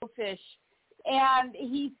and the Blowfish, and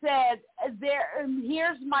he said,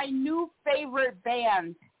 here's my new favorite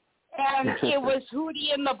band, and it was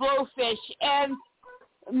Hootie and the Blowfish, and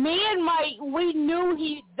me and we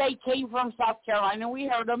knew they came from South Carolina. We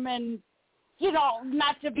heard them, and, you know,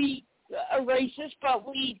 not to be a racist, but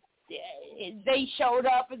they showed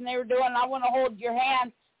up, and they were doing, I Want to Hold Your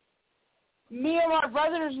Hand. Me and my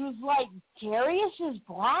brothers was like, Darius is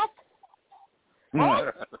black?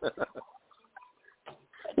 What?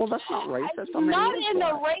 Well, that's not racist. Not in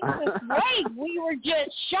a racist way. We were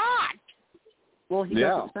just shocked. Well, he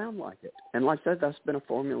doesn't sound like it. And like I said, that's been a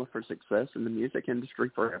formula for success in the music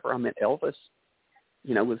industry forever. I mean, Elvis,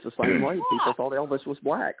 you know, was the same way. People thought Elvis was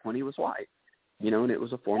black when he was white. You know, and it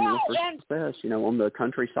was a formula for success. You know, on the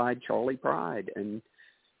countryside, Charlie Pride. And,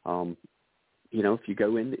 you know, if you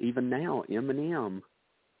go into even now, Eminem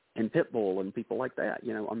and Pitbull and people like that,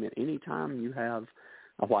 you know, I mean, anytime you have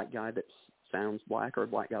a white guy that sounds black or a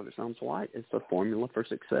black guy that sounds white, it's a formula for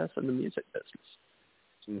success in the music business.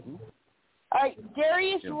 Mm-hmm. All right,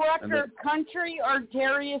 Darius Rucker country or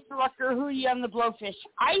Darius Rucker Hootie and the Blowfish?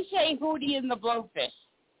 I say Hootie and the Blowfish.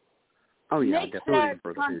 Oh, yeah, Nick definitely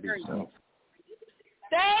for the country. Hootie stuff.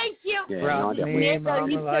 Thank you. Yeah, Rock me, Nick,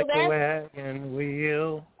 mama, like a wagon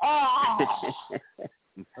wheel. Oh.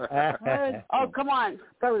 Oh, come on.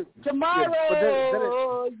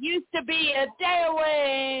 Tomorrow used to be a day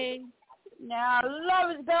away. Now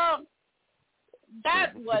love is gone.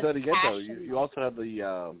 That was But then again, though, you also have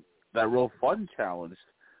the that real fun challenge,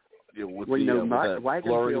 you know, with with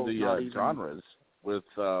blurring the genres with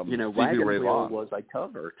you know, Stevie Wagon Ray Wheel Vaughan. was a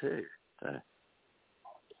cover too. So.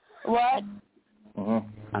 What?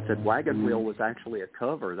 I said Wagon Wheel was actually a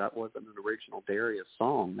cover. That wasn't an original Darius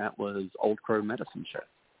song. That was Old Crow Medicine Show.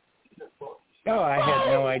 Oh, I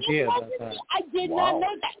had no idea about that. I did not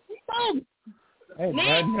know that. Hey,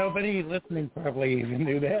 nobody listening probably even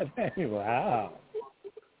knew that. Wow.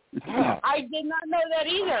 I did not know that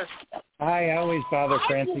either. I always bother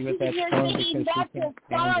Francie with that song because that's she a can't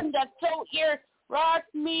stand song that's so here. Rock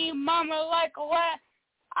me, mama, like a wet.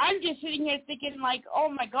 I'm just sitting here thinking, like, oh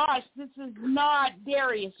my gosh, this is not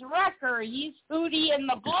Darius Rucker. He's Hootie and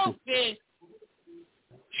the Blowfish.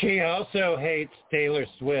 She also hates Taylor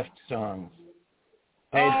Swift songs.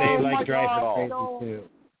 They like Drive Her Crazy too.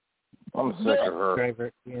 I'm sick of her. Drive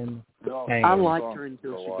Her in. I liked her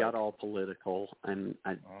until she got all political, and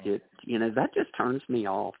I get, you know, that just turns me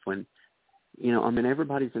off when, you know, I mean,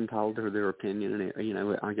 everybody's entitled to their opinion, and, you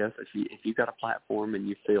know, I guess if you got a platform and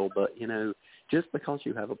you feel, but, you know, just because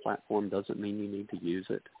you have a platform doesn't mean you need to use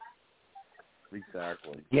it.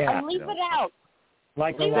 Exactly. Yeah. And leave it out.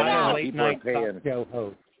 Like a lot of late night talk show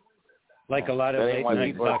hosts. Like a lot of late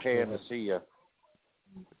night talk show hosts. To see you.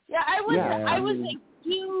 Yeah, I was a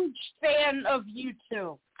huge fan of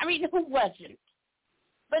U2. I mean, who wasn't?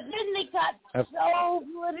 But then they got so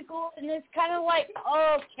political, and it's kind of like,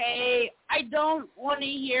 okay, I don't want to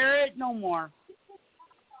hear it no more.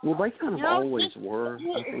 Well, they kind of always were.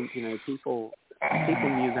 I think, you know, people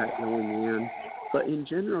knew that going in. But in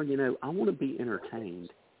general, you know, I want to be entertained.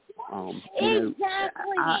 You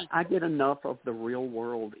know, I get enough of the real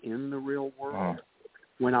world in the real world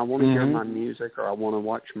when I want to hear my music or I want to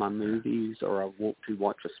watch my movies or I want to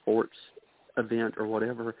watch a sports event or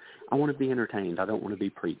whatever, I want to be entertained. I don't want to be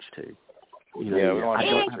preached to. You know, I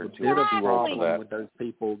don't have a bit of problem with those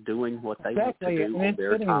people doing what they want to do on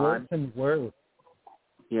their time.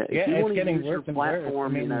 Yeah, if you want to use your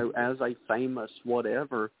platform, you know, as a famous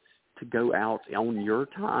whatever, to go out on your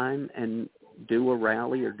time and do a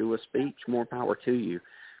rally or do a speech, more power to you.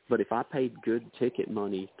 But if I paid good ticket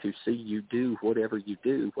money to see you do whatever you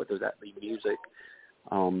do, whether that be music,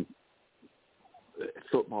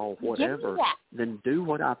 football, whatever, then do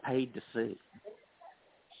what I paid to see.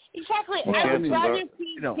 Exactly. I would rather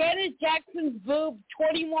see Janet Jackson's boob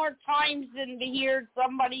 20 more times than to hear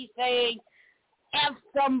somebody say, F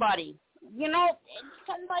somebody. You know, it's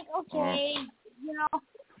kind of like, okay, you know.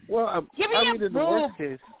 Well, give me a in the worst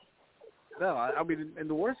case, in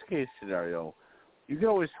the worst case scenario, you can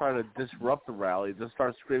always try to disrupt the rally, just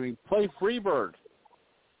start screaming, play Freebird.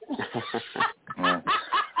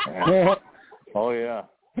 Oh, yeah.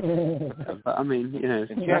 I mean, you know,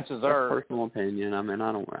 chances are personal opinion. I mean,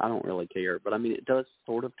 I don't really care, but I mean, it does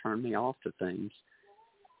sort of turn me off to things.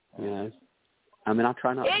 You know, I mean, I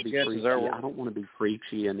try not to be preachy. I don't want to be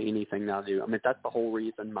preachy in anything that I do. I mean, that's the whole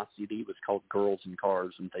reason my CD was called Girls and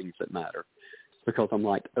Cars and Things That Matter, because I'm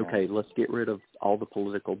like, okay, let's get rid of all the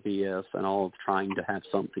political BS and all of trying to have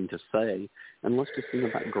something to say, and let's just sing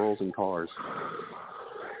about girls and cars.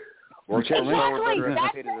 Funny.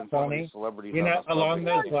 You know, along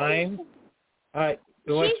those lines,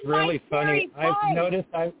 what's really funny, I've noticed,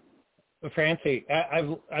 Francie,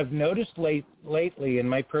 I've noticed lately in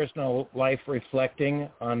my personal life reflecting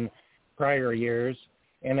on prior years,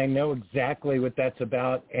 and I know exactly what that's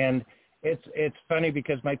about. And it's funny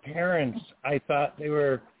because my parents, I thought they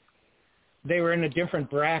were in a different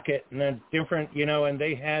bracket and a different, you know, and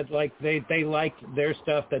they had they liked their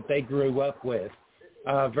stuff that they grew up with.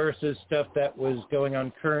 Versus stuff that was going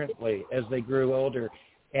on currently as they grew older.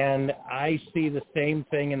 And I see the same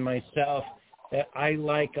thing in myself, that I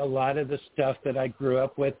like a lot of the stuff that I grew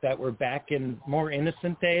up with that were back in more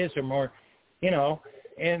innocent days or more, you know,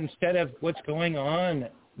 instead of what's going on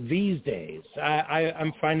these days.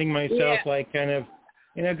 I'm finding myself like kind of,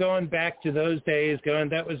 you know, going back to those days, going,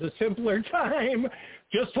 that was a simpler time,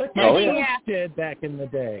 just like my parents did back in the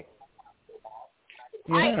day.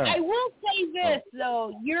 Yeah. I will say this,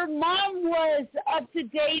 though. Your mom was up to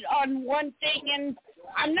date on one thing, and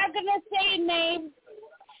I'm not going to say a name,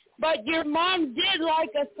 but your mom did like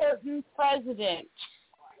a certain president.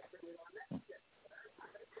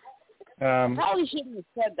 Probably shouldn't have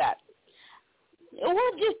said that.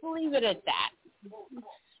 We'll just leave it at that.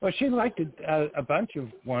 Well, she liked a bunch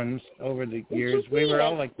of ones over the years. We were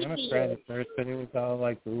all like Democrat at first, but it was all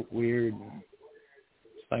like weird.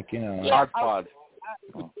 It's like, you know. Hodgepodge.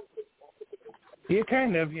 You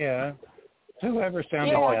kind of, whoever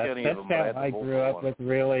sounded best. That's how I grew up with,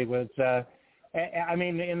 really, was, I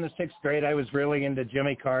mean, in the 6th grade, I was really into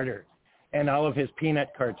Jimmy Carter and all of his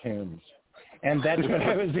Peanut cartoons. And that's what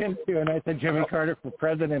I was into. And I said, Jimmy Carter for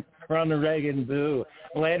president, Ronald Reagan, boo.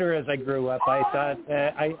 Later, as I grew up, I thought,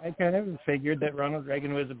 I kind of figured that Ronald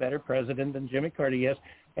Reagan was a better president than Jimmy Carter, yes.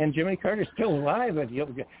 And Jimmy Carter's still alive, but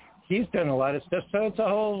he's done a lot of stuff, so it's a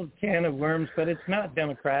whole can of worms, but it's not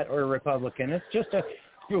Democrat or Republican. It's just a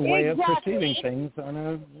way of perceiving things on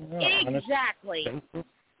a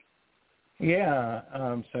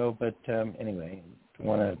anyway, I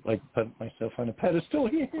want to put myself on a pedestal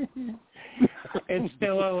here. It's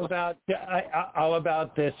still all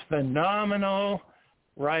about this phenomenal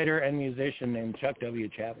writer and musician named Chuck W.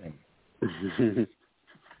 Chapman.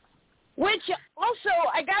 Which also,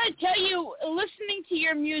 I got to tell you, listening to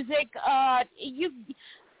your music, and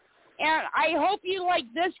I hope you like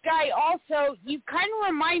this guy also. You kind of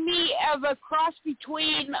remind me of a cross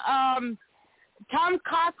between Tom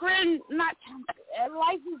Cochran,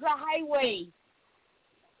 Life is a Highway.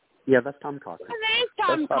 Yeah, that's Tom Cochran. That is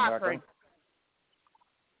Tom Cochran.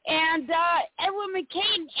 And Edwin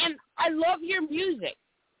McCain, and I love your music.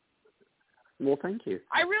 Well, thank you.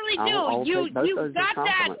 I really do. You got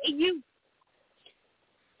that.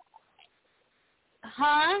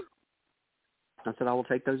 Huh? I said I will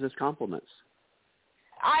take those as compliments.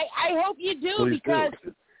 I hope you do. Please because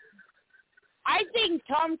do. I think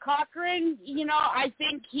Tom Cochran, you know, I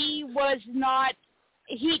think he was not.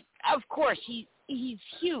 Of course, he's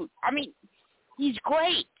huge. I mean, he's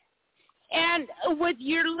great. And with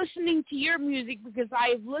your listening to your music, because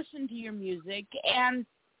I've listened to your music, and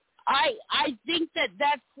I think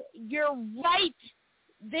that's you're right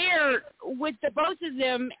there with the both of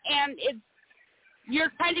them, and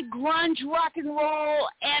you're kind of grunge rock and roll,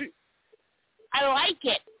 and I like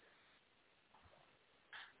it.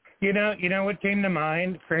 You know what came to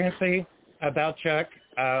mind, Francie, about Chuck?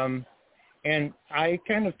 And I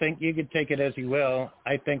kind of think you could take it as you will.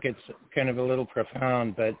 I think it's kind of a little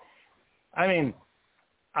profound, but I mean,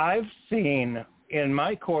 I've seen in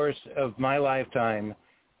my course of my lifetime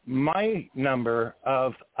my number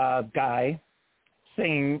of a guy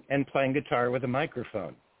singing and playing guitar with a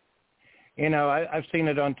microphone. You know, I've seen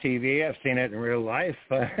it on TV. I've seen it in real life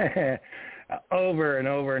over and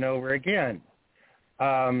over and over again.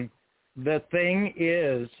 The thing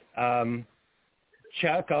is,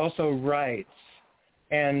 Chuck also writes,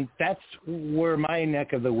 and that's where my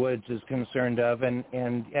neck of the woods is concerned of. And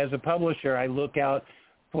as a publisher, I look out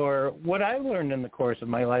for what I learned in the course of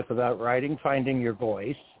my life about writing, finding your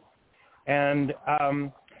voice. And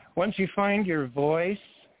once you find your voice,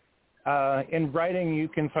 in writing, you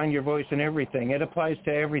can find your voice in everything. It applies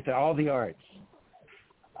to everything, all the arts.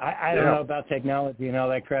 I don't know about technology and all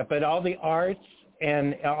that crap, but all the arts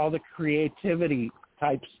and all the creativity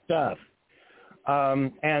type stuff.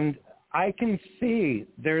 And I can see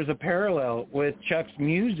there's a parallel with Chuck's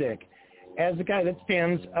music as a guy that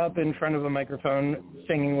stands up in front of a microphone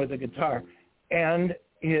singing with a guitar, and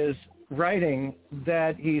his writing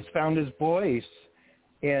that he's found his voice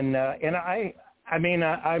in. And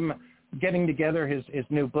I'm getting together his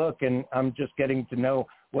new book, and I'm just getting to know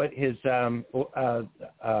what his the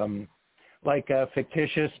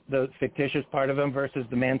fictitious part of him versus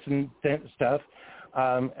the Manson stuff.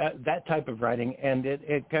 That type of writing, and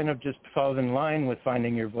it kind of just falls in line with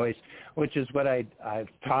finding your voice, which is what I've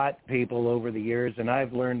taught people over the years, and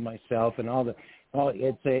I've learned myself, and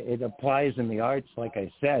it applies in the arts, like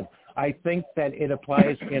I said. I think that it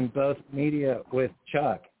applies in both media with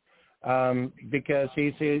Chuck, because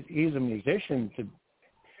he's a musician to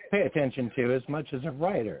pay attention to as much as a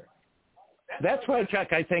writer. That's why,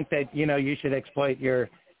 Chuck, I think that you should exploit your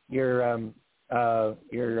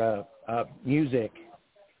music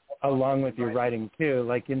along with your writing too.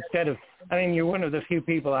 Like, instead of, you're one of the few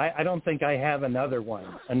people, I don't think I have another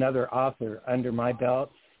author under my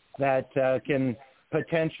belt that can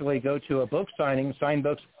potentially go to a book signing, sign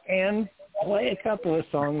books, and play a couple of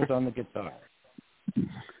songs on the guitar.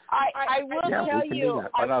 I will tell you.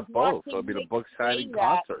 Why not both? It'll be the book signing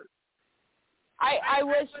concert. I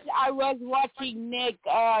was watching Nick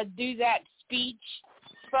do that speech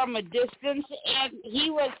from a distance, and he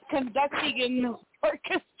was conducting an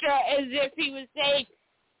orchestra as if he was saying,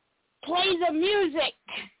 "Play the music."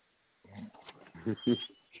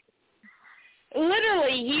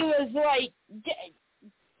 Literally, he was like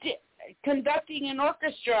conducting an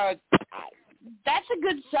orchestra. That's a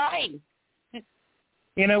good sign.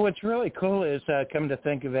 What's really cool is, come to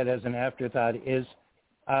think of it as an afterthought, is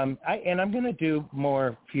I'm going to do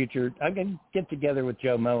more future. I'm going to get together with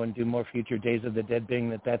Joe Moe and do more future Days of the Dead, being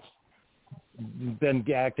that's been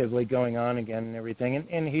actively going on again and everything.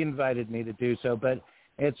 And he invited me to do so. But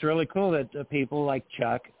it's really cool that people like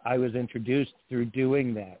Chuck, I was introduced through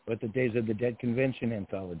doing that with the Days of the Dead convention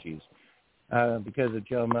anthologies because of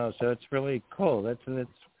Joe Moe. So it's really cool. That's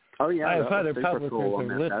Oh, yeah. If other publishers cool.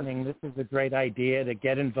 are listening, this is a great idea to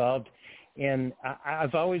get involved in.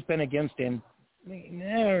 I've always been against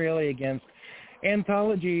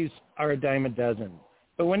anthologies are a dime a dozen.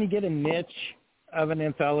 But when you get a niche of an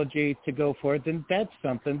anthology to go for it, then that's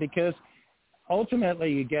something, because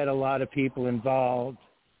ultimately you get a lot of people involved.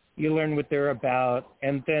 You learn what they're about,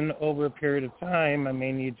 and then over a period of time,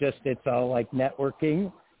 it's all like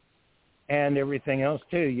networking and everything else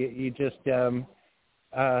too. You just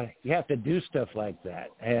you have to do stuff like that.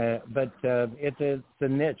 But it's a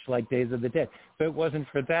niche like Days of the Dead. If it wasn't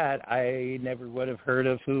for that, I never would have heard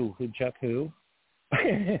of Chuck Who.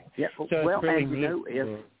 Yeah, so well, really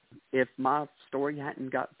and if my story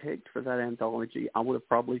hadn't got picked for that anthology, I would have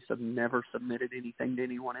probably never submitted anything to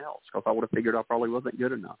anyone else, because I would have figured I probably wasn't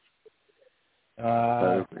good enough.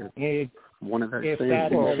 One of those if things.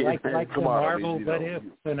 That, like the Marvel what if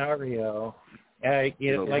scenario,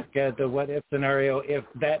 like the what if scenario, if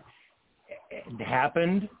that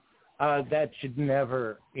happened, that should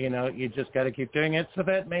never, you just got to keep doing it so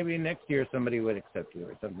that maybe next year somebody would accept you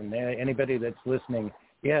or something. Anybody that's listening,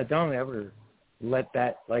 don't ever let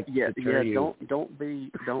that deter you. Don't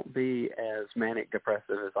be as manic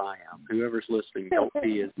depressive as I am. Whoever's listening, don't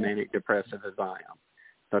be as manic depressive as I am.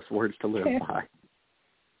 That's words to live by.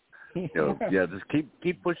 Just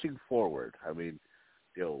keep pushing forward.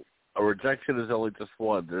 A rejection is only just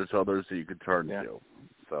one. There's others that you can turn to.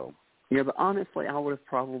 So. Yeah, but honestly, I would have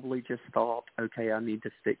probably just thought, okay, I need to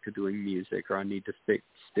stick to doing music, or I need to stick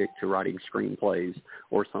to writing screenplays,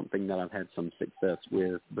 or something that I've had some success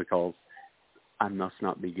with, because I must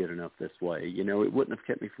not be good enough this way. It wouldn't have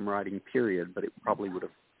kept me from writing, period, but it probably would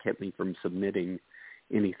have kept me from submitting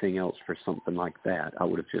anything else for something like that. I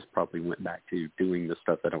would have just probably went back to doing the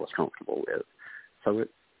stuff that I was comfortable with. So it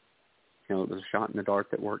was a shot in the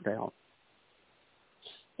dark that worked out.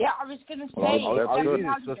 Yeah, I was going to say,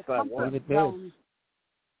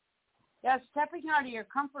 stepping out of your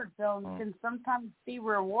comfort zone can sometimes be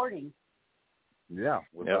rewarding. Yeah,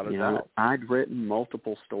 without a doubt. I'd written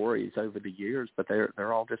multiple stories over the years, but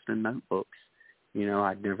they're all just in notebooks.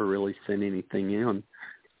 I'd never really sent anything in.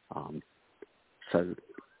 So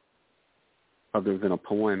other than a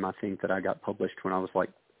poem, I think that I got published when I was like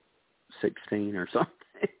 16 or something.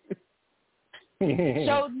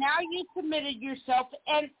 So now you submitted yourself,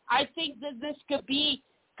 and I think that this could be,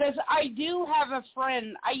 because I do have a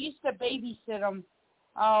friend. I used to babysit him.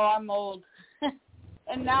 Oh, I'm old.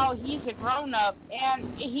 And now he's a grown-up,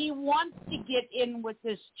 and he wants to get in with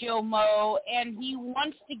this Jomo, and he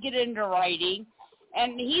wants to get into writing,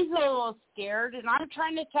 and he's a little scared, and I'm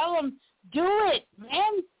trying to tell him, do it,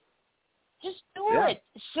 man. Just do it.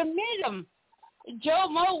 Submit him.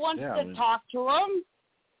 Jomo wants to talk to him.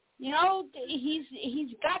 He's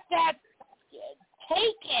got that.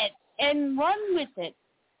 Take it and run with it.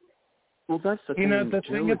 Well, that's the thing.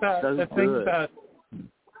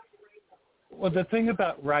 The thing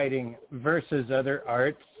about writing versus other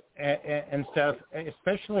arts and stuff,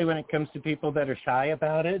 especially when it comes to people that are shy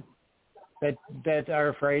about it, that are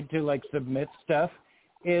afraid to submit stuff,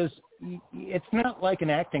 is it's not like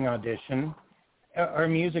an acting audition or a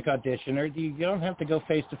music audition, or you don't have to go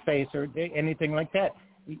face to face or anything like that.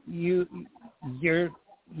 You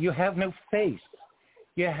have no face.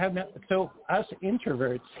 You have no. So us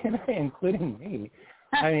introverts, including me,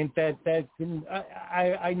 I mean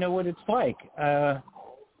I know what it's like. It's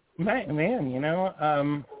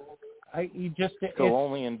the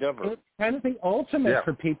only endeavor. It's kind of the ultimate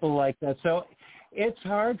for people like that. So it's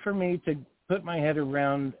hard for me to put my head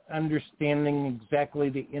around understanding exactly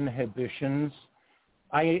the inhibitions.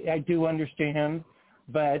 I do understand,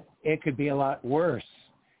 but it could be a lot worse.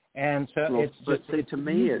 And so to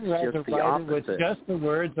me, it's just the opposite. With just the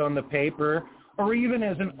words on the paper, or even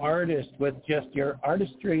as an artist with just your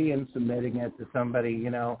artistry and submitting it to somebody,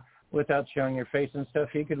 without showing your face and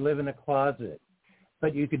stuff, you could live in a closet.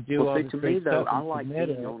 But you could do all the great stuff. I like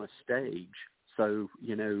being on a stage. So,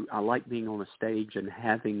 I like being on a stage and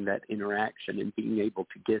having that interaction and being able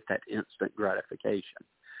to get that instant gratification.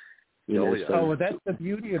 That's the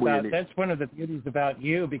beauty about that's one of the beauties about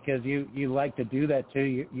you, because you like to do that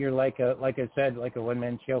too. You're like I said, like a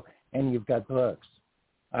one-man show, and you've got books.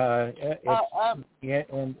 And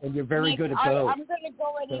you're very Nick, good at both. I'm going to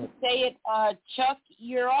go ahead and say it, Chuck.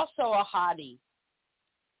 You're also a hottie.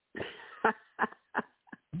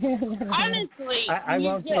 Honestly, I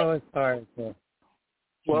won't go as far as that.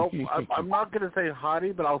 Well, I'm not going to say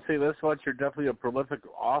hottie, but I'll say this much: you're definitely a prolific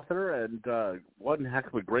author and one heck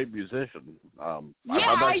of a great musician. I've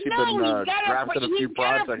actually been drafting a few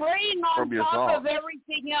projects from your songs. Of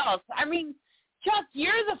everything else. I mean, Chuck,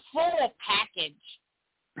 you're the full package.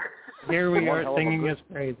 Here we are singing as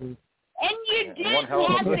crazy. And you didn't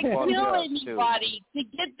have to kill anybody to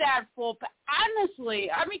get that full.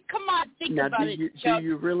 Honestly, I mean, come on, think about it, Chuck. Do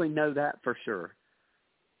you really know that for sure?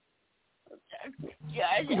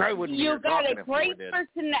 You got a great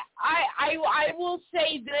person. I will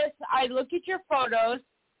say this. I look at your photos.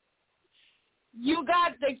 You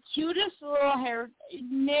got the cutest little hair.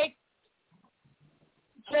 Nick,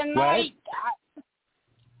 tonight,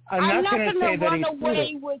 I'm not going to run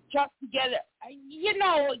away with Chuck together.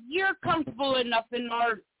 You're comfortable enough in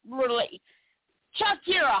our relation. Chuck,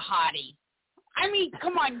 you're a hottie. I mean,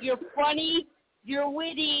 come on. You're funny. You're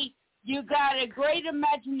witty. You got a great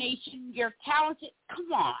imagination. You're talented.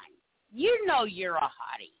 Come on. You're a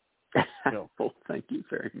hottie. Well, thank you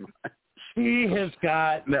very much. He has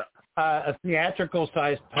got a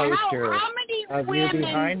theatrical-sized poster how many of you women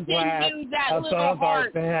behind glass do that above our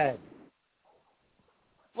bed.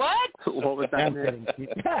 What? What was that?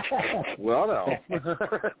 Well, no.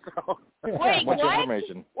 Wait, much what?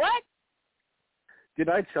 Information. What? Good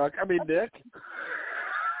night, Chuck. I mean, Nick.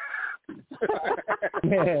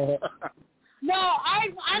 No,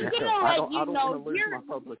 I'm gonna let you know you're a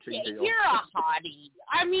hottie.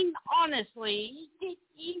 I mean, honestly,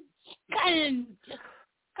 you kind of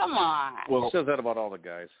come on. Well, it says that about all the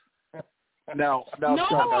guys. Now, no,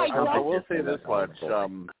 Chuck, I will say this much.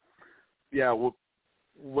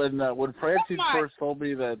 When Francie first told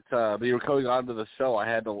me that you were coming on to the show,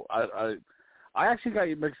 I actually got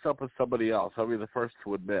you mixed up with somebody else. I'll be the first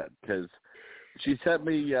to admit, because she sent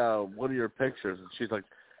me one of your pictures, and she's like,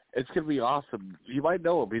 it's going to be awesome. You might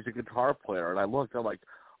know him. He's a guitar player. And I looked. I'm like,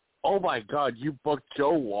 oh, my God, you booked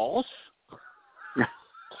Joe Walsh?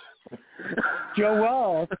 Joe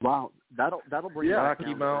Walsh. Wow, that'll bring back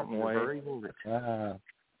Rocky Mountain Way.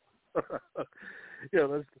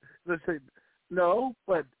 Let's say no,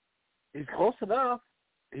 but he's close enough.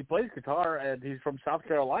 He plays guitar, and he's from South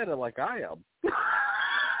Carolina, like I am.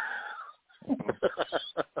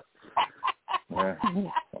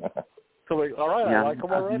 So like, all right, I like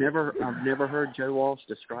him already. I've never heard Joe Walsh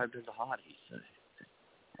described as a hottie. So.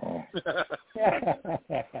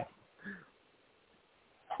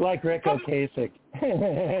 Like Rick Ocasek.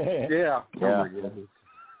 Yeah.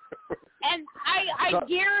 And I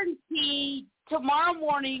guarantee tomorrow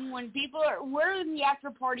morning when we're in the after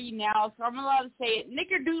party now, so I'm allowed to say it.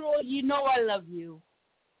 Nickerdoodle, you know I love you.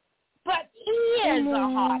 But he is a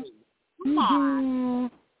hottie. Come on.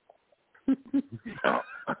 And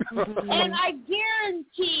I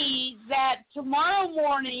guarantee that tomorrow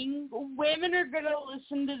morning women are going to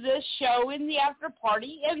listen to this show in the after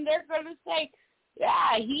party and they're going to say,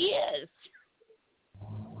 yeah, he is.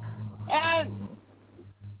 And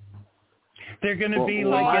they're going to be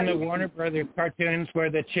like in the Warner Brothers cartoons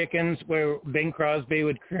where Bing Crosby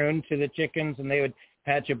would croon to the chickens and they would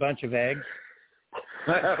hatch a bunch of eggs.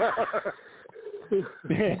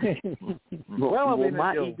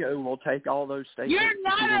 My ego will take all those statements. You're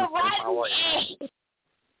not a rotten egg.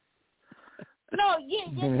 No,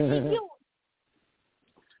 you.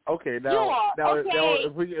 Okay, now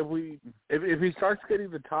if he starts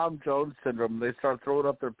getting the Tom Jones syndrome, they start throwing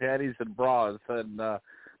up their panties and bras, and then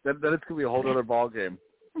it's gonna be a whole other ball game.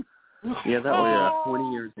 Yeah, that was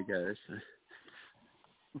 20 years ago. So.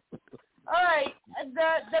 All right,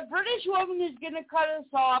 the British woman is gonna cut us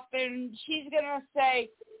off, and she's gonna say,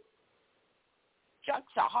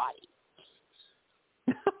 "Chuck's a hottie."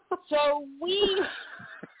 So we.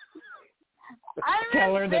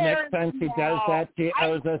 Tell her the next time she does that, she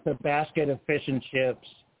owes us a basket of fish and chips.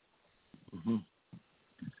 Mm-hmm.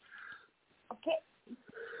 Okay.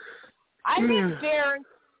 I'm embarrassed.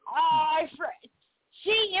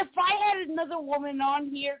 See, if I had another woman on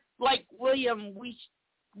here, like William, we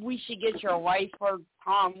should get your wife, or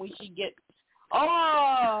Tom, we should get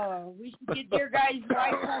your guys'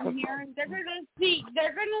 wife on here, and they're going to see,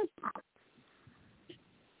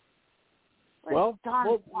 Well,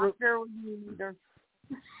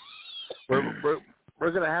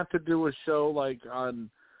 we're gonna have to do a show like on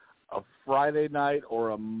a Friday night or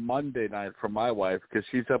a Monday night for my wife because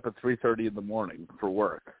she's up at 3:30 in the morning for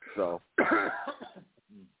work. So.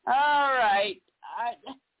 All right,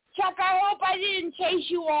 Chuck. I hope I didn't chase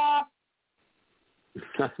you off.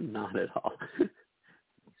 Not at all.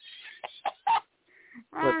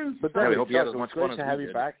 but I hope you had Chuck, as much it's fun great as to have we you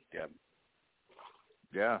did. back again.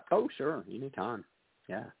 Yeah. Oh, sure. Anytime.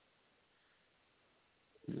 Yeah.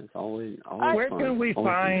 It's always where fun. can we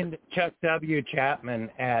find Chuck W. Chapman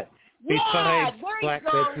at besides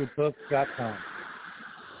blackbitchwoodbooks.com?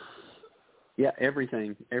 Yeah,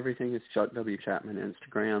 everything. Everything is Chuck W. Chapman.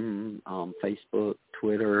 Instagram, Facebook,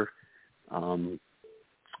 Twitter,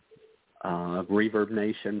 Reverb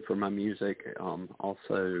Nation for my music.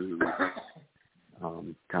 Also,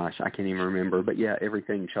 gosh, I can't even remember. But yeah,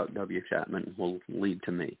 everything Chuck W. Chapman will lead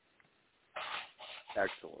to me.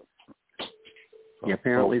 Excellent. Yeah,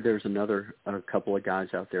 apparently there's a couple of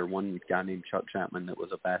guys out there. One guy named Chuck Chapman that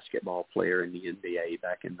was a basketball player in the NBA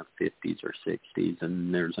back in the 50s or 60s,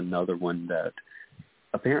 and there's another one that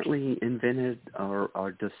apparently invented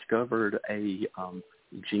or discovered a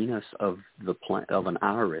genus of an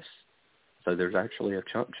iris. So there's actually a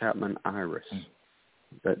Chuck Chapman iris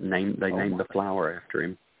that they named the flower after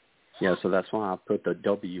him. Yeah, so that's why I put the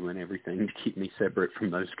W in everything to keep me separate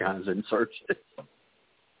from those guys in searches.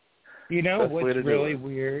 You know what's really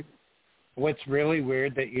weird? What's really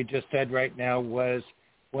weird that you just said right now was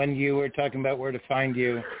when you were talking about where to find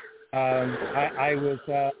you. I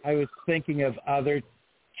was thinking of other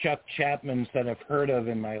Chuck Chapmans that I've heard of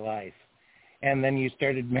in my life, and then you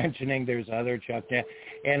started mentioning there's other Chuck Chapman,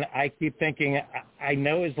 and I keep thinking I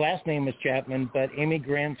know his last name is Chapman, but Amy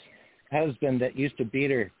Grant's husband that used to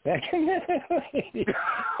beat her back in the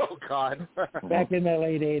oh God, back in the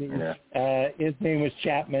late 80s. Yeah. His name was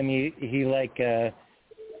Chapman. He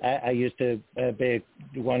I used to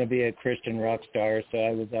want to be a Christian rock star, so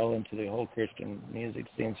I was all into the whole Christian music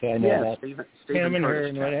scene. So I know that Stephen him and her Curtis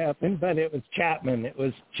and what happened, but it was Chapman. It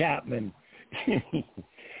was Chapman.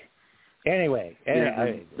 Anyway,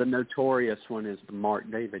 the notorious one is the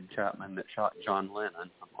Mark David Chapman that shot John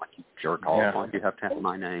Lennon. I'm like, you jerk off, why do you have to have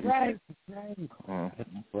my name? Right.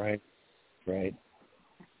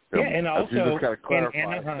 Yeah, and also in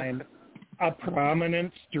Anaheim, a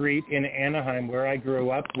prominent street in Anaheim where I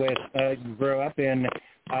grew up in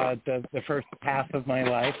the first half of my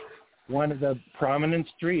life one of the prominent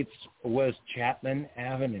streets was Chapman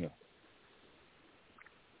Avenue.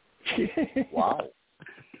 Wow.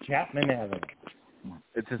 Chapman Avenue.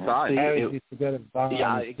 It's a sign. I always used to go to Vaughn's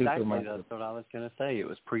exactly. Supermarket. That's what I was going to say. It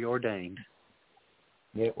was preordained.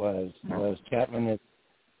 It was Chapman.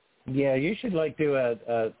 Yeah, you should do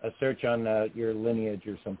a search on your lineage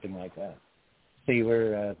or something like that. See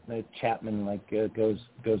where Chapman goes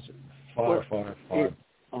far.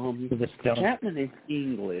 To the stone. Chapman is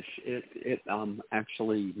English. It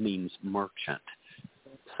actually means merchant.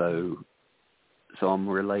 So I'm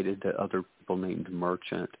related to other people named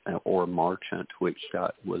Merchant or Marchant, which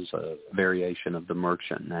was a variation of the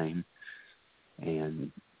merchant name,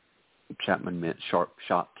 and Chapman meant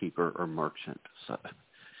shopkeeper or merchant. So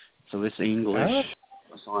it's English.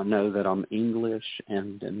 So I know that I'm English,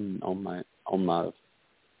 and then on my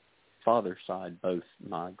father's side, both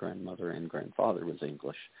my grandmother and grandfather was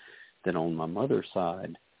English. Then on my mother's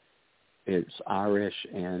side, it's Irish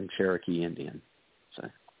and Cherokee Indian. So.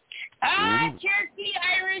 Cherokee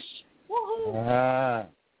Irish. Woohoo!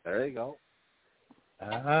 There you go.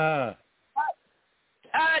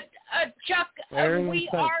 Chuck, we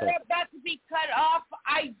are about to be cut off.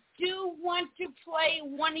 I do want to play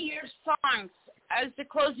one of your songs as the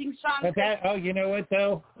closing song. You know what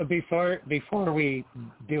though? Before we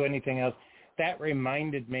do anything else, that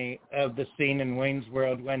reminded me of the scene in Wayne's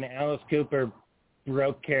World when Alice Cooper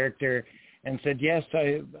broke character and said, "Yes,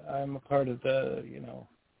 I'm a part of the,"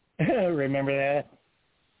 Remember that?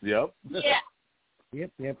 Yep. Yeah.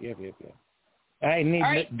 Yep. I need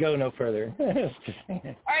to go no further. All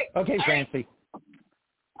right. Okay, Francie.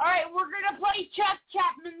 All right, we're going to play Chuck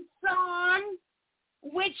Chapman's song,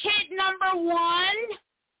 which hit number 1.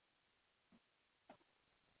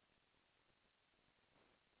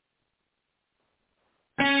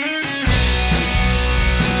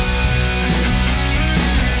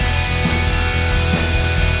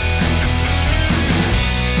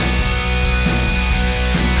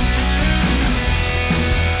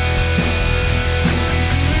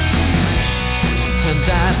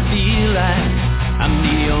 I feel like I'm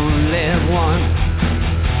the only one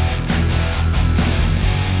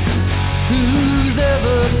who's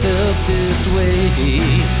ever felt this way.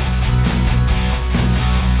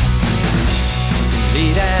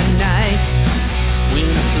 Late at night,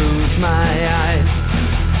 when I close my eyes,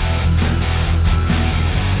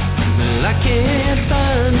 well, I can't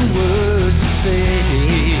find words to say.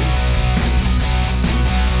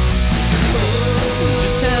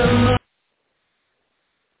 Just how much.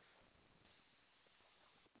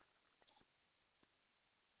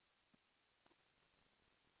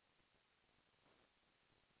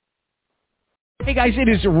 Hey guys, it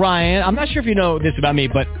is Ryan. I'm not sure if you know this about me,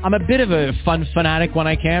 but I'm a bit of a fun fanatic when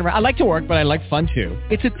I can. I like to work, but I like fun too.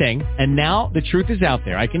 It's a thing. And now the truth is out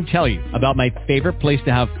there. I can tell you about my favorite place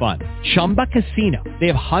to have fun. Chumba Casino. They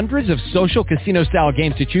have hundreds of social casino style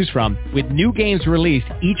games to choose from with new games released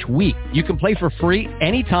each week. You can play for free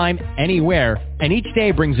anytime, anywhere. And each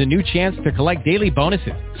day brings a new chance to collect daily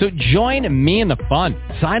bonuses. So join me in the fun.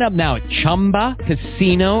 Sign up now at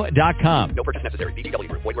ChumbaCasino.com. No purchase necessary. VGW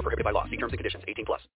Group. Void where prohibited by law. See terms and conditions. 18+.